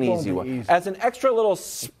going to be an easy one. As an extra little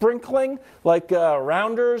sprinkling, like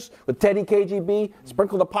Rounders with Teddy KGB,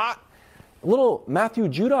 sprinkle the pot. Little Matthew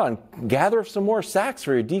Judon, gather some more sacks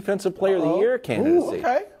for your Defensive Player of the Year candidacy. Ooh,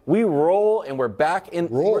 okay. We roll and we're back in.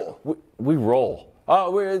 Roll. We roll.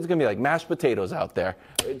 Oh, it's going to be like mashed potatoes out there.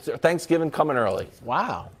 It's Thanksgiving coming early.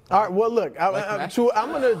 Wow. All right, well, look, I'm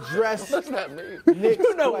going to address What does that mean? Nick's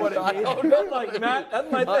You know what it question. means. That's like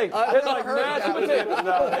that's my thing. It's like mashed potatoes.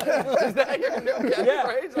 No, Is that your new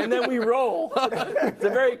yeah, and then we roll. It's a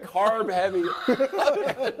very carb-heavy.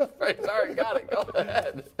 Sorry, got it. Go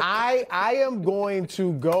ahead. I am going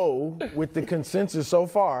to go with the consensus so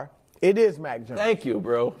far. It is Mac Jones. Thank you,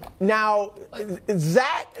 bro. Now,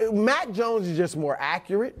 Mac Jones is just more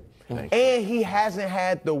accurate. And he hasn't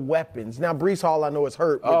had the weapons. Now, Breece Hall, I know, is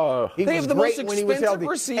hurt. But he They was have the great most when he was expensive healthy.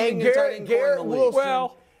 receiving And and tight end core in Garrett the league. Wilson,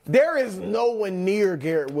 Well- there is no one near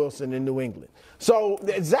Garrett Wilson in New England. So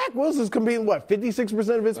Zach Wilson's competing,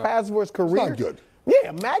 56% of his passes for his career? not good.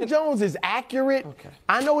 Yeah, Mac Jones is accurate. Okay.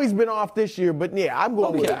 I know he's been off this year, but yeah, I'm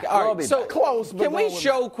going with that. All right, so close. But can we going with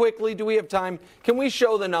show quickly? Do we have time? Can we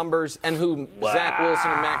show the numbers and who Zach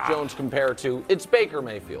Wilson and Mac Jones compare to? It's Baker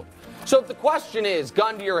Mayfield. So if the question is,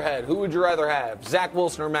 gun to your head, who would you rather have, Zach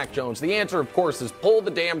Wilson or Mac Jones? The answer, of course, is pull the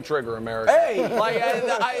damn trigger, America. Hey!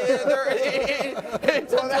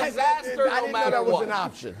 It's a disaster I no didn't know matter that was what. an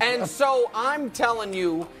option. And so I'm telling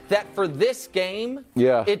you that for this game,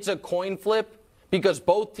 it's a coin flip. Because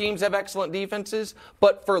both teams have excellent defenses,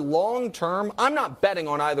 but for long term, I'm not betting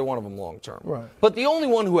on either one of them long term. Right. But the only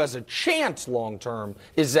one who has a chance long term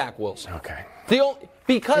is Zach Wilson. Okay.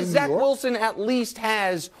 Because Zach Wilson at least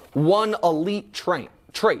has one elite trait,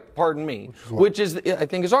 which is, I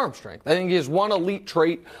think, his arm strength. I think he has one elite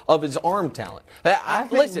trait of his arm talent. I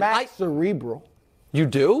think Mac's cerebral. You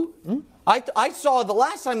do? Hmm? I saw the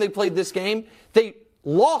last time they played this game, they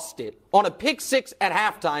lost it on a pick six at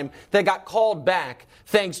halftime that got called back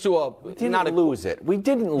thanks to We didn't lose it.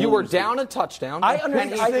 You were down a touchdown. I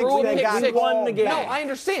understand. And he threw a they pick got six. won the game. No, I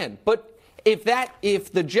understand. But if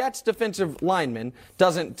the Jets defensive lineman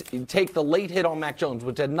doesn't take the late hit on Mac Jones,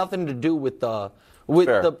 which had nothing to do with the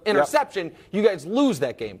interception, you guys lose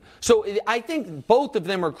that game. So I think both of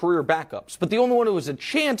them are career backups. But the only one who has a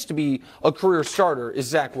chance to be a career starter is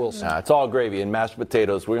Zach Wilson. Nah, it's all gravy and mashed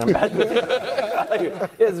potatoes. We're going to mash potatoes.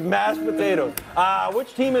 It's mashed potatoes.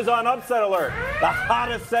 Which team is on upset alert? The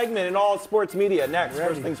hottest segment in all sports media. Next,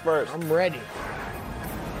 first things first. I'm ready.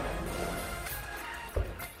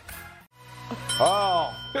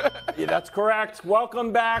 Oh, yeah, that's correct.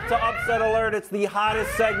 Welcome back to Upset Alert. It's the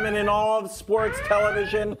hottest segment in all of sports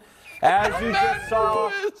television. As you just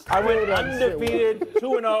saw, I went undefeated,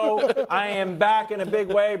 2-0. I am back in a big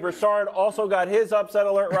way. Broussard also got his Upset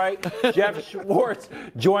Alert right. Jeff Schwartz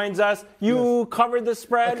joins us. You covered the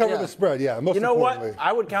spread? I covered the spread, yeah. Most you know what? importantly.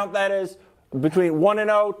 I would count that as between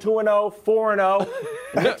 1-0, 2-0,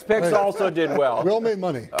 4-0. Nick's picks also did well. We all made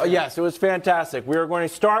money. Yes, it was fantastic. We are going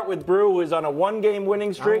to start with Brew, who is on a 1-game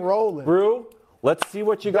winning streak. I'm rolling. Brew, let's see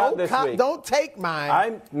what you got this week. Don't take mine.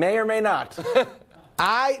 I may or may not.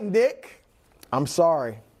 Nick, I'm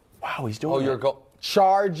sorry. Wow, he's doing it.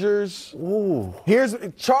 Chargers. Ooh.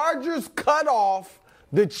 Chargers cut off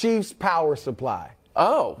the Chiefs' power supply.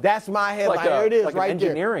 Oh. That's my headline. There it is, like right an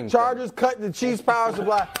engineering there. Chargers cut the Chiefs' power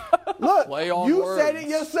supply. Look, you said it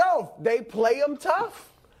yourself. They play them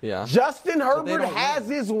tough. Yeah. Justin Herbert has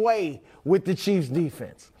his way with the Chiefs'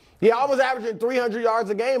 defense. He almost averaging 300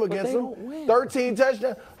 yards a game against them. 13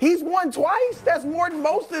 touchdowns. He's won twice. That's more than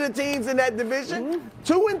most of the teams in that division.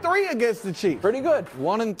 2-3 against the Chiefs. Pretty good.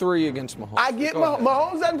 1-3 against Mahomes. I get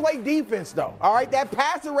Mahomes doesn't play defense, though. All right? That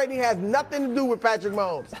passer rating has nothing to do with Patrick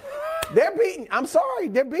Mahomes. They're beating. I'm sorry.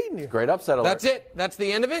 They're beating you. Great upset alert. That's it? That's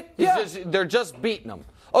the end of it? Yeah. They're just beating them.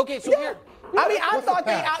 Okay, so here. I mean, I thought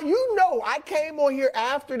I came on here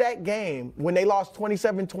after that game when they lost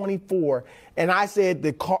 27-24, and I said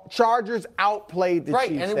the Chargers outplayed the Chiefs.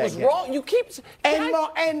 Right, and it was wrong. You keep.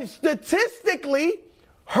 And statistically,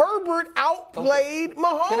 Herbert outplayed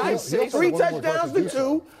Mahomes. 3 touchdowns to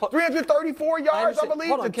 2, 334 yards, I believe,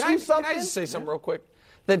 to 2 something. Can I just say something real quick?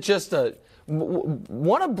 That just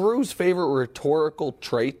one of Brew's favorite rhetorical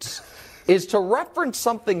traits is to reference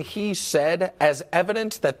something he said as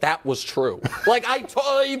evidence that was true. Like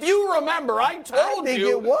if you remember, I told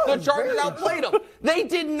you the Chargers outplayed them. They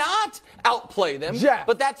did not outplay them,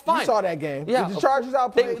 but that's fine. You saw that game. Yeah. Did the Chargers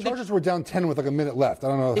outplay? The Chargers were down 10 with like a minute left. I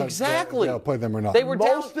don't know exactly. If they outplayed them or not. They were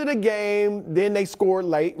most of the game. Then they scored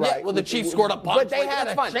late. Yeah, right? well, the Chiefs scored a bunch. But they had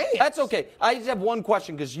that's a fine. chance. That's okay. I just have one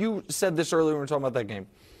question because you said this earlier when we were talking about that game.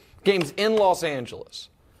 Game's in Los Angeles.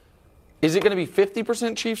 Is it going to be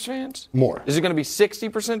 50% Chiefs fans? More. Is it going to be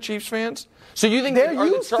 60% Chiefs fans? So you think They're are the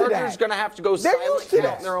used to Chargers that. going to have to go They're used to silent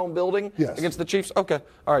that. in their own building Yes. against the Chiefs? Okay.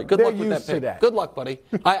 All right. Good They're luck with that used to pick. that. Good luck, buddy.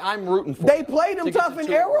 I'm rooting for They you. played them To get tough the in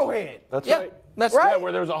 2-1. Arrowhead. That's Yeah. right. That's Right? Yeah,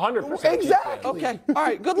 where there's 100%. Exactly. Okay. All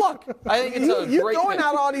right. Good luck. I think it's a You're great throwing pick.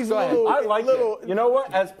 out all these Go ahead. little. I like it. You know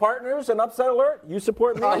what? As partners and upset alert, you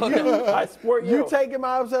support me. I support you. You taking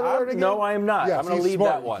my upset alert again? No, I am not. Yes, I'm going to he's leave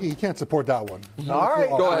smart. that one. He can't support that one. All right.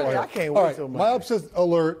 Go ahead. I can't All wait right, till my upset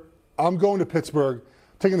alert. I'm going to Pittsburgh,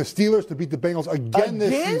 taking the Steelers to beat the Bengals again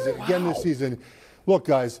this season. Again this season. Look,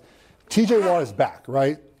 guys, T.J. Watt is back,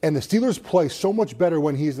 right? And the Steelers play so much better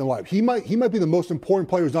when he's in the lineup. He might be the most important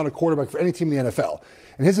player who's not a quarterback for any team in the NFL.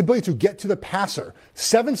 And his ability to get to the passer,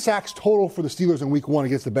 7 sacks total for the Steelers in Week 1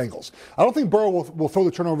 against the Bengals. I don't think Burrow will throw the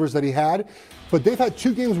turnovers that he had, but they've had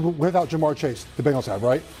 2 games without Jamar Chase, the Bengals have,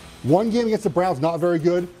 right? 1 game against the Browns, not very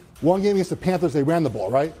good. 1 game against the Panthers, they ran the ball,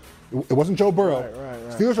 right? It wasn't Joe Burrow.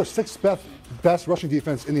 Right. Steelers are 6th best rushing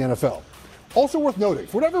defense in the NFL. Also worth noting,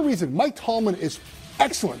 for whatever reason, Mike Tomlin is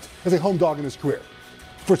excellent as a home dog in his career.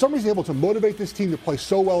 For some reason, able to motivate this team to play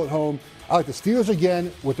so well at home. I like the Steelers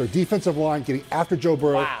again with their defensive line getting after Joe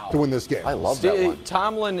Burrow to win this game. I love that one.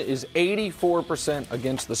 Tomlin is 84%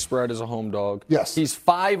 against the spread as a home dog. Yes. He's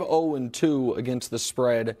 5-0-2 against the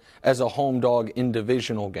spread as a home dog in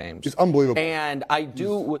divisional games. It's unbelievable. And I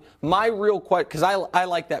do, my real question, because I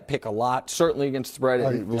like that pick a lot, certainly against the spread,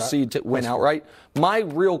 and we'll see to win outright. My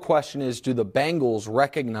real question is, do the Bengals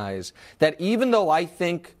recognize that even though I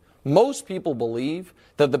think most people believe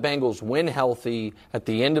that the Bengals win healthy at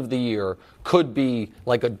the end of the year, could be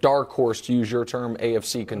like a dark horse, to use your term,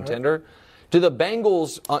 AFC contender. Do the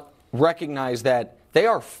Bengals recognize that they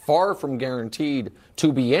are far from guaranteed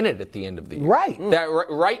to be in it at the end of the year? Right.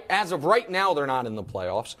 Right. As of right now, they're not in the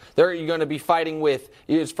playoffs. They're going to be fighting with,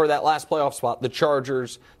 for that last playoff spot, the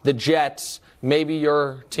Chargers, the Jets, maybe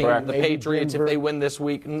your team, the Maybe Patriots, Denver. if they win this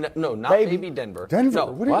week. No, not maybe Denver. Denver? No,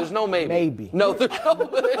 What do you- there's no maybe. Maybe. No, there's no.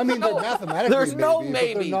 I mean, they're mathematically There's no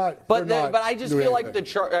maybe, maybe. but they're not But I just doing feel like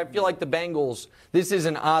anything. I feel like the Bengals. This is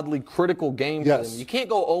an oddly critical game for Yes. them. You can't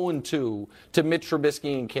go 0-2 to Mitch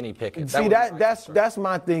Trubisky and Kenny Pickett. See, that's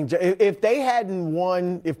my thing. If they hadn't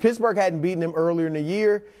won, if Pittsburgh hadn't beaten them earlier in the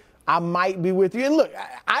year, I might be with you. And look,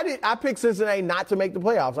 I picked Cincinnati not to make the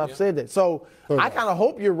playoffs. I've said that. So I kind of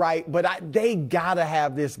hope you're right, but they got to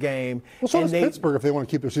have this game. Well, so does Pittsburgh if they want to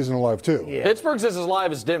keep their season alive, too. Yeah. Pittsburgh's is as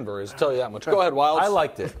live as Denver is. Tell you that much. Go ahead, Wilds. I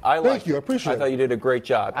liked it. Thank you. I appreciate I it. thought you did a great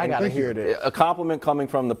job. I got to hear this. A compliment coming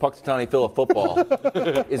from the Puxatawny Phil of football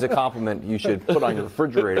is a compliment you should put on your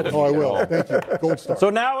refrigerator. when Oh, I you get will. home. Thank you. Gold star. So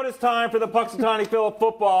now it is time for the Puxatawny Phil of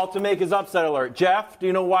football to make his upset alert. Jeff, do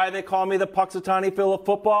you know why they call me the Puxatawny Phil of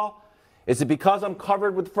football? Is it because I'm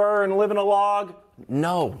covered with fur and live in a log?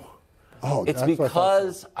 No. Oh, It's that's what I thought.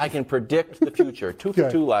 because I can predict the future. 2 for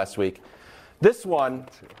Okay. 2 last week. This one,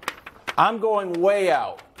 I'm going way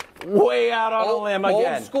out. way out on a limb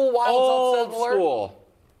again. Old school Wilds upset alert. Old school.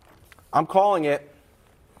 I'm calling it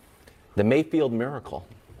the Mayfield Miracle.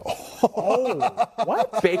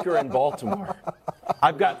 What? Baker in Baltimore.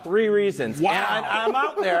 I've got 3 reasons. Wow. And I'm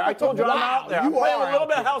out there. I told you I'm out there. I'm You playing are a little out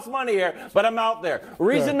bit of house money here, but I'm out there.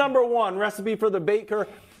 Reason number 1, recipe for the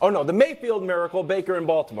the Mayfield Miracle, Baker in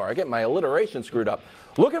Baltimore. I get my alliteration screwed up.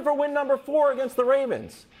 Looking for win number 4 against the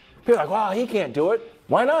Ravens. People are like, wow, he can't do it.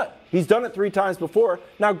 Why not? He's done it 3 times before.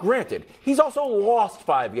 Now, granted, he's also lost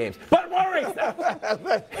 5 games. But what worries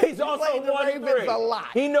that? He's also won 3. A lot.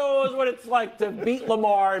 He knows what it's like to beat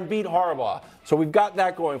Lamar and beat Harbaugh. So we've got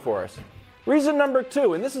that going for us. Reason number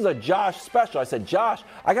 2, and this is a Josh special. I said, Josh,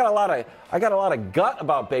 I got a lot of gut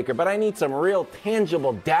about Baker, but I need some real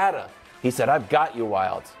tangible data. He said, I've got you,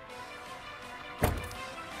 Wilds.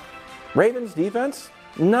 Ravens defense,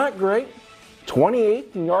 not great.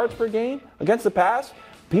 28th in yards per game against the pass.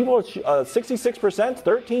 People, 66%,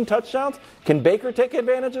 13 touchdowns. Can Baker take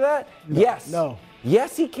advantage of that? Yes. No.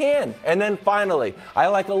 Yes, he can. And then finally, I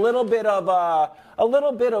like a little bit of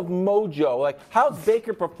mojo. Like, how's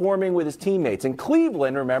Baker performing with his teammates? In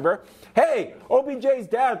Cleveland, remember? Hey, OBJ's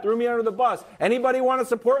dad threw me under the bus. Anybody want to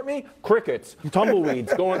support me? Crickets,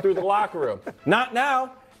 tumbleweeds going through the locker room. Not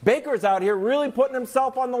now. Baker's out here really putting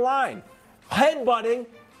himself on the line, headbutting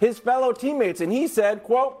his fellow teammates. And he said,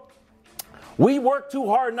 quote, "We work too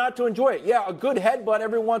hard not to enjoy it. Yeah, a good headbutt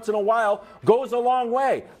every once in a while goes a long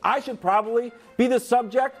way. I should probably be the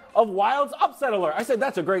subject of Wild's upset alert." I said,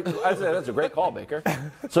 that's a great call, Baker.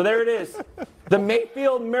 So there it is. The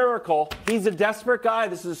Mayfield Miracle. He's a desperate guy.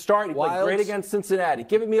 This is a start. He played great against Cincinnati.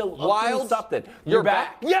 Giving me a something. You're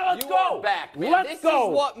back. Yeah, let's you go. Are back, man. Let's this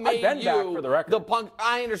go. Is what made I've been you back for the record. punk.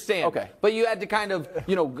 I understand. Okay. But you had to kind of,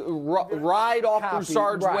 ride off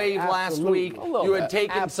Broussard's wave last week. You had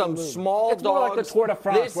taken some small It's dogs. more like the Tour de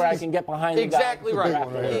France where I can get behind the guy. Exactly right.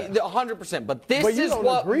 100%. But this is don't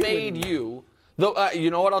what agree with made me. you.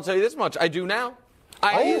 You know what? I'll tell you this much. I do now.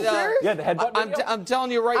 Are you serious? Yeah, the headbutt video? I'm telling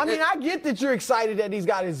you right now. I mean, I get that you're excited that he's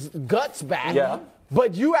got his guts back. Yeah.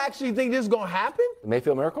 But you actually think this is going to happen? The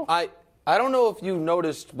Mayfield Miracle? I don't know if you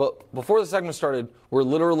noticed, but before the segment started, we're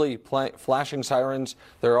literally flashing sirens.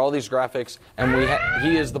 There are all these graphics, and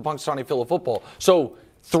he is the Punxsutawney Phil of football. So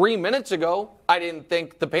 3 minutes ago, I didn't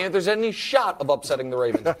think the Panthers had any shot of upsetting the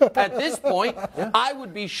Ravens. At this point, I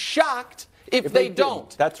would be shocked if they don't.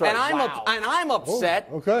 That's right. And I'm upset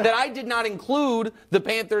that I did not include the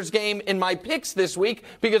Panthers game in my picks this week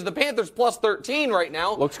because the Panthers plus 13 right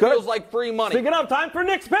now looks good. Feels like free money. Speaking of, time for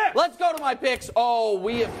Nick's pick. Let's go to my picks. Oh,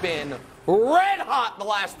 we have been red hot the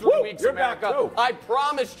last 3 weeks, you're America. back too. I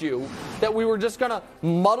promised you that we were just going to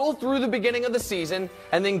muddle through the beginning of the season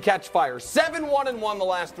and then catch fire. 7-1-1 the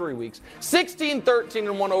last 3 weeks.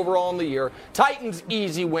 16-13-1 overall in the year. Titans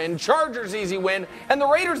easy win. Chargers easy win. And the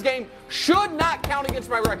Raiders game should not count against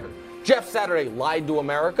my record. Jeff Saturday lied to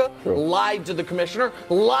America, lied to the commissioner,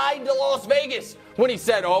 lied to Las Vegas when he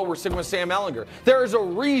said, we're sticking with Sam Ehlinger. There is a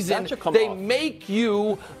reason they make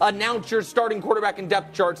you announce your starting quarterback in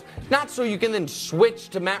depth charts, not so you can then switch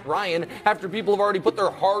to Matt Ryan after people have already put their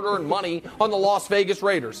hard-earned money on the Las Vegas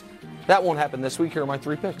Raiders. That won't happen this week. Here are my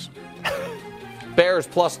 3 picks. Bears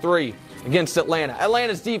plus 3 against Atlanta.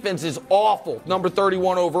 Atlanta's defense is awful, number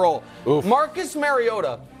 31 overall. Oof. Marcus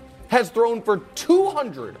Mariota has thrown for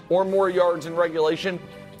 200 or more yards in regulation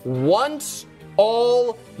once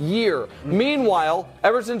all year. Meanwhile,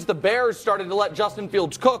 ever since the Bears started to let Justin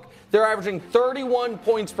Fields cook, they're averaging 31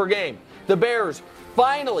 points per game. The Bears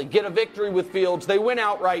finally get a victory with Fields. They win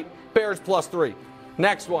outright. Bears plus 3.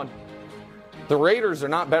 Next one. The Raiders are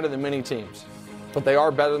not better than many teams, but they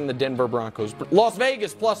are better than the Denver Broncos. Las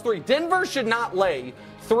Vegas plus 3. Denver should not lay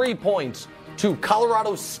 3 points to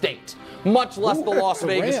Colorado State, much less the Las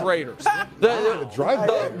Vegas Raiders.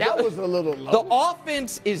 That was a little low. The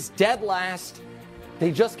offense is dead last.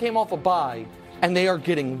 They just came off a bye, and they are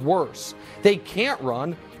getting worse. They can't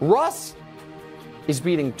run. Russ is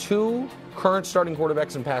beating 2 current starting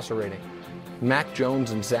quarterbacks in passer rating, Mac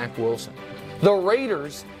Jones and Zach Wilson. The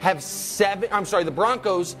Raiders have the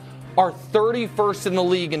Broncos are 31st in the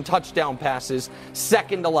league in touchdown passes,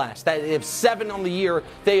 second to last. They have 7 on the year.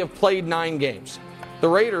 They have played 9 games. The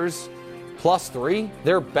Raiders, plus 3,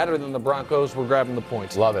 they're better than the Broncos. We're grabbing the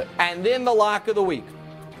points. Love it. And then the lock of the week.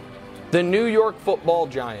 The New York Football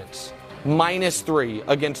Giants, minus 3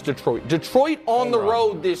 against Detroit. Detroit on the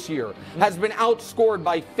road this year has been outscored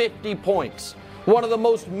by 50 points. One of the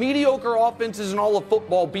most mediocre offenses in all of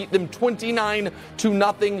football beat them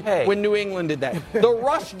 29-0 when New England did that. The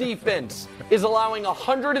rush defense is allowing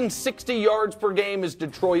 160 yards per game as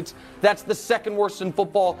Detroit's. That's the second worst in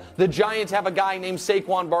football. The Giants have a guy named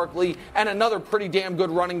Saquon Barkley and another pretty damn good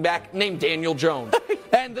running back named Daniel Jones.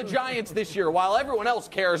 And the Giants this year, while everyone else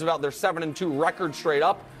cares about their 7-2 record straight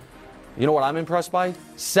up, you know what I'm impressed by?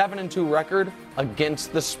 7-2 record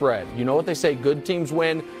against the spread. You know what they say? Good teams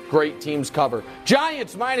win, great teams cover.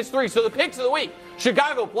 Giants -3. So the picks of the week: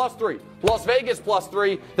 Chicago +3, Las Vegas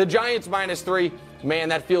 +3, the Giants -3. Man,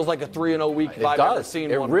 that feels like a 3-0 week if I've ever seen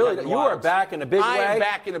one. It really. You are back in a big way. I am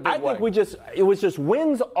back in a big way. I think it was just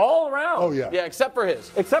wins all around. Oh yeah. Yeah, except for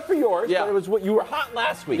his. Except for yours. Yeah. But it was what you were hot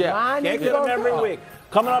last week. Yeah. Can't get them every week.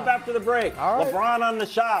 Coming up after the break, LeBron on the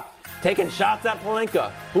shop, taking shots at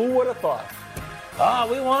Pelinka. Who would have thought?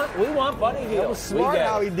 We want Buddy Hield. That was smart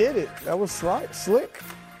how he did it. That was slick.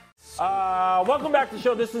 Welcome back to the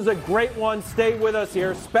show. This is a great one. Stay with us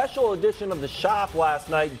here. Special edition of the shop last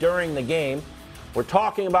night during the game. We're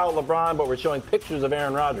talking about LeBron, but we're showing pictures of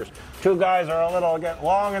Aaron Rodgers. Two guys are a little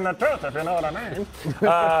long in the tooth, if you know what I mean.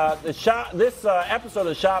 This episode of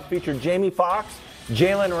the shop featured Jamie Foxx,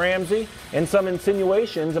 Jalen Ramsey, and some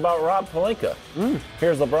insinuations about Rob Pelinka.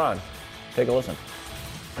 Here's LeBron. Take a listen.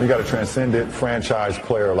 You got a transcendent franchise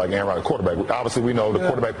player like Aaron Rodgers, quarterback. Obviously, we know the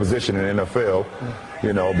quarterback position in the NFL,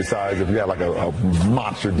 besides if you got like a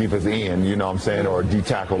monster defensive end, you know what I'm saying, or a D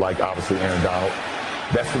tackle like obviously Aaron Donald.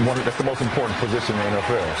 That's the most important position in the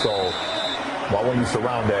NFL. So why wouldn't you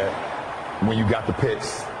surround that when you got the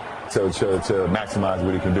picks to maximize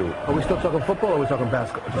what he can do? Are we still talking football or are we talking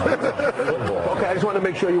basketball? Okay, I just wanted to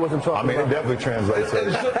make sure you wasn't talking it definitely translates.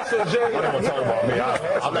 So Jay, I don't want to talk about me.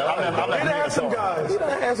 I'm not had some guys,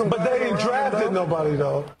 but they ain't drafted nobody,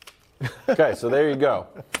 though. Okay, so there you go.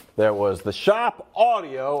 There was the shop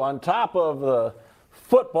audio on top of the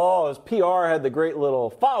football, as PR had the great little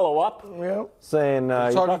follow-up saying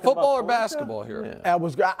talking football or basketball here?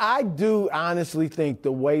 Yeah. I do honestly think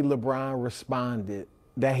the way LeBron responded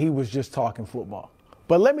that he was just talking football.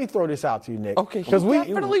 But let me throw this out to you, Nick. Okay, he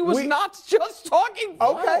definitely was not just talking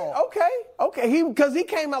football. Okay. Because he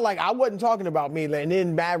came out like, I wasn't talking about me, and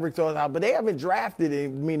then Maverick throws out, but they haven't drafted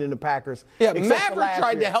him, meaning the Packers. Yeah, Maverick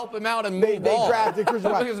tried to help him out and move on. They drafted Chris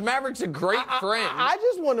Rodgers. Because Maverick's a great friend. I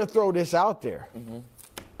just want to throw this out there.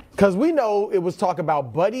 Because we know it was talk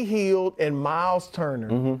about Buddy Hield and Miles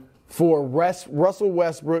Turner for Russell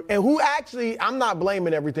Westbrook, and who actually, I'm not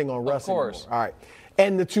blaming everything on Russell. Of course. All right.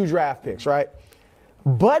 And the 2 draft picks, right?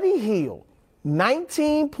 Buddy Hield,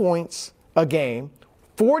 19 points a game,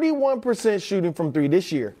 41% shooting from 3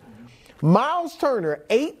 this year. Miles Turner,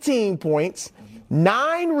 18 points,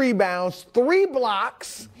 9 rebounds, 3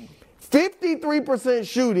 blocks, 53%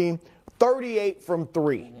 shooting, 38 from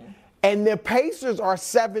 3. And the Pacers are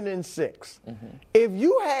 7-6. If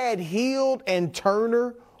you had Hield and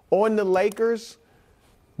Turner on the Lakers,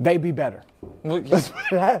 they'd be better. Let's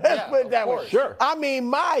put it that way. Sure. I mean,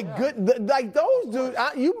 like those dudes,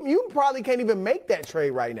 you probably can't even make that trade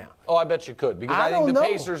right now. Oh, I bet you could, because I think the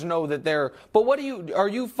Pacers know that they're. But are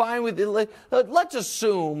you fine with it? Let's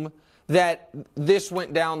assume that this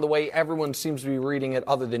went down the way everyone seems to be reading it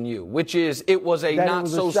other than you, which is it was a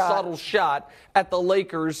not-so-subtle shot at the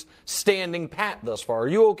Lakers standing pat thus far. Are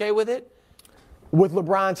you okay with it? With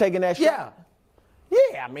LeBron taking that shot? Yeah.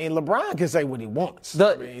 Yeah, I mean, LeBron can say what he wants. He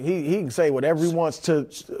can say whatever he wants to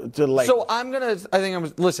the Lakers. So I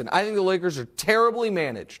think the Lakers are terribly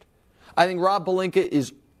managed. I think Rob Pelinka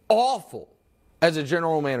is awful as a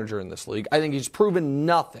general manager in this league. I think he's proven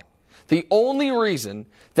nothing. The only reason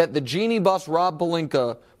that the Genie Bus Rob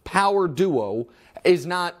Pelinka power duo is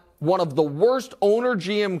not one of the worst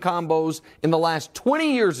owner-GM combos in the last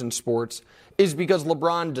 20 years in sports is because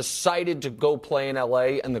LeBron decided to go play in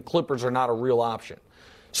L.A. and the Clippers are not a real option.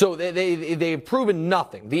 So they've proven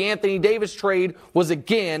nothing. The Anthony Davis trade was,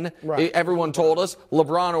 again, everyone told us,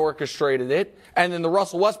 LeBron orchestrated it. And then the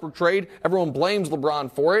Russell Westbrook trade, everyone blames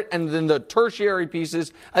LeBron for it. And then the tertiary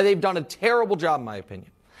pieces, they've done a terrible job, in my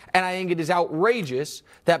opinion. And I think it is outrageous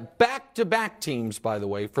that back-to-back teams, by the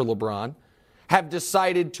way, for LeBron, have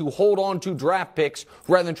decided to hold on to draft picks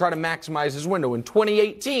rather than try to maximize his window. In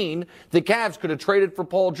 2018, the Cavs could have traded for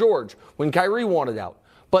Paul George when Kyrie wanted out.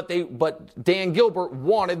 But Dan Gilbert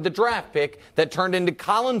wanted the draft pick that turned into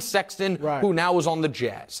Colin Sexton, who now is on the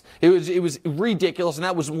Jazz. It was ridiculous, and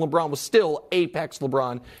that was when LeBron was still apex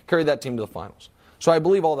LeBron, carried that team to the finals. So I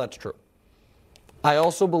believe all that's true. I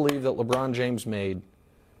also believe that LeBron James made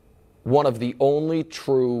one of the only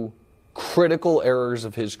true critical errors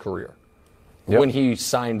of his career when he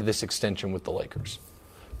signed this extension with the Lakers.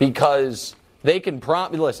 Because they can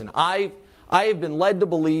listen, I I have been led to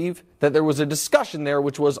believe that there was a discussion there,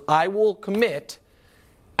 which was I will commit,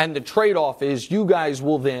 and the trade-off is you guys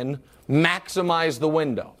will then maximize the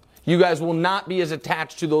window. You guys will not be as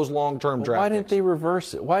attached to those long-term draft Why didn't they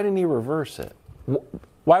reverse it? Why didn't he reverse it?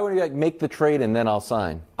 Why would he make the trade and then I'll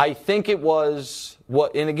sign? I think it was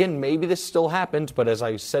and again, maybe this still happens, but as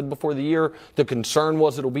I said before the year, the concern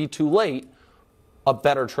was it'll be too late. A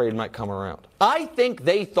better trade might come around. I think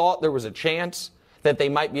they thought there was a chance that they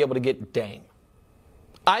might be able to get Dame.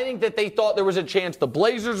 I think that they thought there was a chance the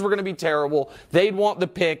Blazers were going to be terrible. They'd want the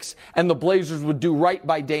picks, and the Blazers would do right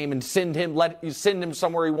by Dame and send him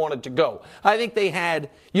somewhere he wanted to go. I think they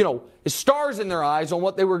had, stars in their eyes on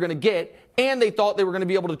what they were going to get, and they thought they were going to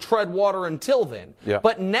be able to tread water until then. Yeah.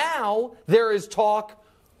 But now there is talk,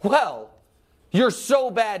 well, you're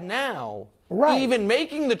so bad now. Right. Even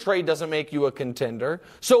making the trade doesn't make you a contender.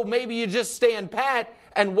 So maybe you just stand pat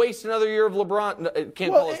and waste another year of LeBron,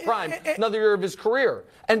 call his prime, another year of his career.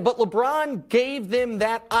 But LeBron gave them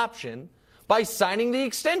that option by signing the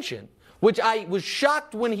extension, which I was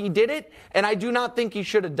shocked when he did it, and I do not think he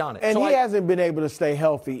should have done it. And he hasn't been able to stay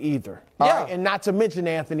healthy either. Yeah. Right? And not to mention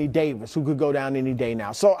Anthony Davis, who could go down any day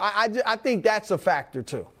now. So I think that's a factor,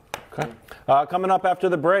 too. Okay. Coming up after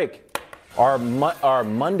the break. Our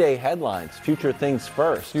Monday headlines, Future Things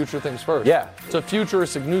First. Future Things First. Yeah. It's a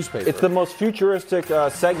futuristic newspaper. It's the most futuristic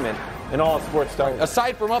segment in all of sports television.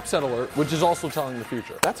 Aside from Upset Alert, which is also telling the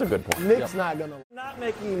future. That's a good point. Nick's not going to. Not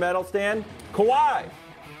making the medal stand, Kawhi.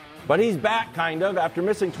 But he's back, kind of. After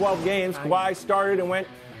missing 12 games, Kawhi started and went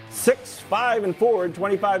 6-5-4 in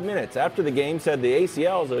 25 minutes. After the game, said the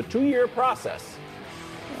ACL is a 2-year process.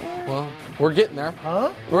 Well, we're getting there.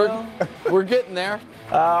 Huh? We're getting there.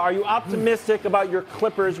 Are you optimistic about your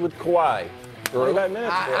Clippers with Kawhi? 25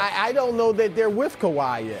 minutes. I don't know that they're with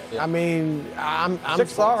Kawhi yet. Yeah. I mean, I'm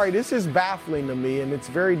sorry. This is baffling to me, and it's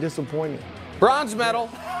very disappointing. Bronze medal,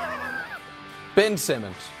 Ben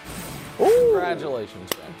Simmons. Ooh. Congratulations,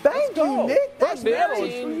 Ben. Thank you, Nick. That's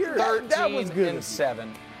 15, 13, that was good. and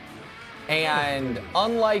 7. And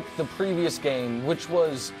unlike the previous game, which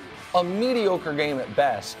was a mediocre game at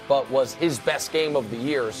best, but was his best game of the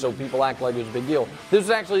year, so people act like it was a big deal. This was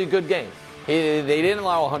actually a good game. They didn't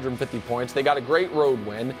allow 150 points. They got a great road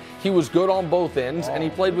win. He was good on both ends, and he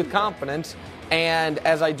played with confidence. And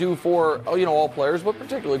as I do for all players, but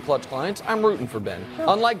particularly clutch clients, I'm rooting for Ben.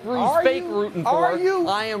 Unlike Bruce fake rooting for,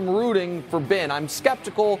 I am rooting for Ben. I'm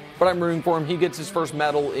skeptical, but I'm rooting for him. He gets his first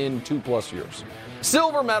medal in 2+ years.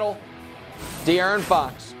 Silver medal, De'Aaron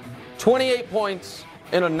Fox, 28 points.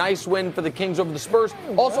 In a nice win for the Kings over the Spurs.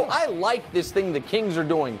 Also, I like this thing the Kings are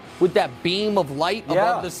doing with that beam of light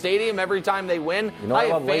above the stadium every time they win. I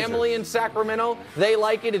have family in Sacramento. They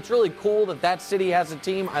like it. It's really cool that city has a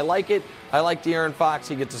team. I like it. I like De'Aaron Fox.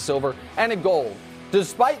 He gets a silver and a gold.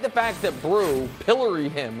 Despite the fact that Brew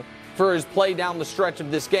pilloried him for his play down the stretch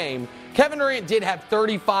of this game, Kevin Durant did have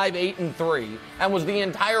 35, 8, and 3, and was the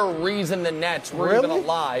entire reason the Nets were even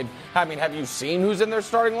alive. I mean, have you seen who's in their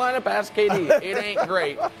starting lineup? Ask KD. It ain't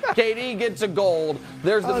great. KD gets a gold.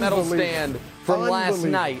 There's the medal stand from last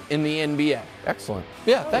night in the NBA. Excellent.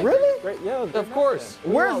 Yeah, thank you. Great. Yeah, of course.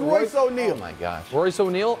 Where's Royce O'Neal? Oh, my gosh. Royce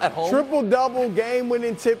O'Neal at home. Triple-double,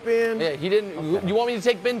 game-winning tip-in. Yeah, he didn't. You want me to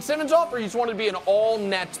take Ben Simmons off, or you just want it to be an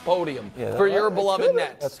all-Nets podium for your beloved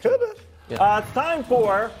Nets? That's good. It's time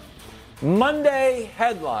for Monday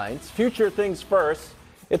headlines, Future Things First.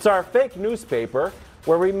 It's our fake newspaper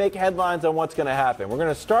where we make headlines on what's going to happen. We're going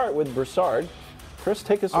to start with Broussard. Chris,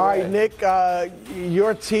 take us away. All right, Nick,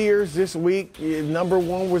 your tiers this week, number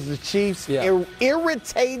one was the Chiefs. Yeah.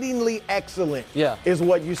 Irritatingly excellent is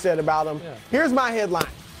what you said about them. Yeah. Here's my headline.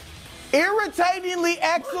 Irritatingly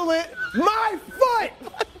excellent, my foot.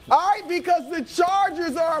 All right, because the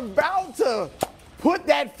Chargers are about to put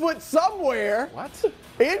that foot somewhere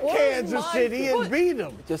in Kansas City and beat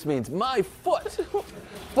them. It just means my foot.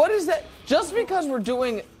 What is that? Just because we're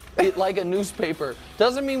doing it like a newspaper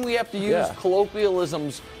doesn't mean we have to use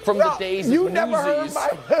colloquialisms from the days of Newsies. Never heard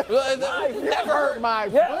my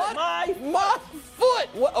foot. My foot.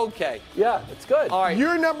 What? Okay. Yeah, it's good. All right.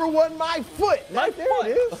 You're number one, my foot. My there foot.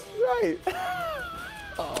 It is. Right.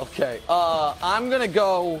 Okay. I'm going to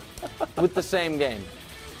go with the same game.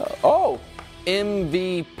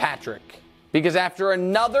 MV Patrick. Because after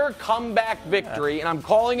another comeback victory, and I'm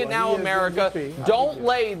calling it now, America, don't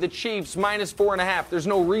lay the Chiefs -4.5. There's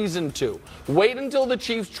no reason to. Wait until the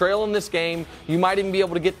Chiefs trail in this game. You might even be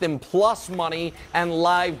able to get them plus money and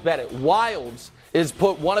live bet it. Wilds has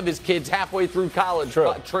put one of his kids halfway through college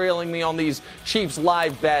trailing me on these Chiefs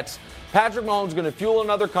live bets. Patrick Mahomes is going to fuel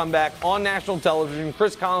another comeback on national television.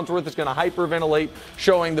 Chris Collinsworth is going to hyperventilate,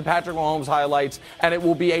 showing the Patrick Mahomes highlights, and it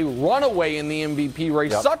will be a runaway in the MVP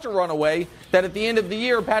race. Yep. Such a runaway that at the end of the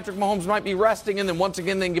year, Patrick Mahomes might be resting, and then once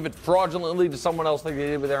again, then give it fraudulently to someone else like they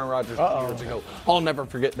did with Aaron Rodgers 2 years ago. I'll never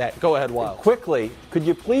forget that. Go ahead, Wild. Quickly, could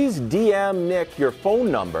you please DM Nick your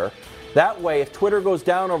phone number? That way, if Twitter goes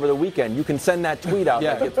down over the weekend, you can send that tweet out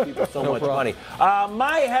that gets people so much money.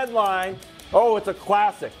 My headline, it's a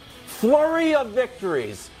classic. Flurry of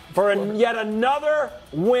victories for yet another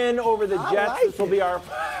win over the Jets. This will be our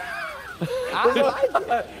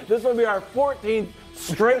this will be our 14th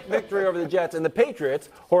straight victory over the Jets and the Patriots,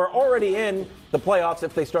 who are already in the playoffs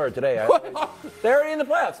if they started today. They're already in the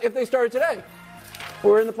playoffs if they started today.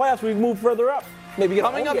 We're in the playoffs. We've moved further up. Maybe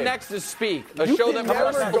coming up next is Speak, a show that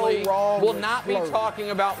mercifully will not be talking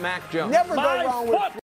about Mac Jones. Never go wrong with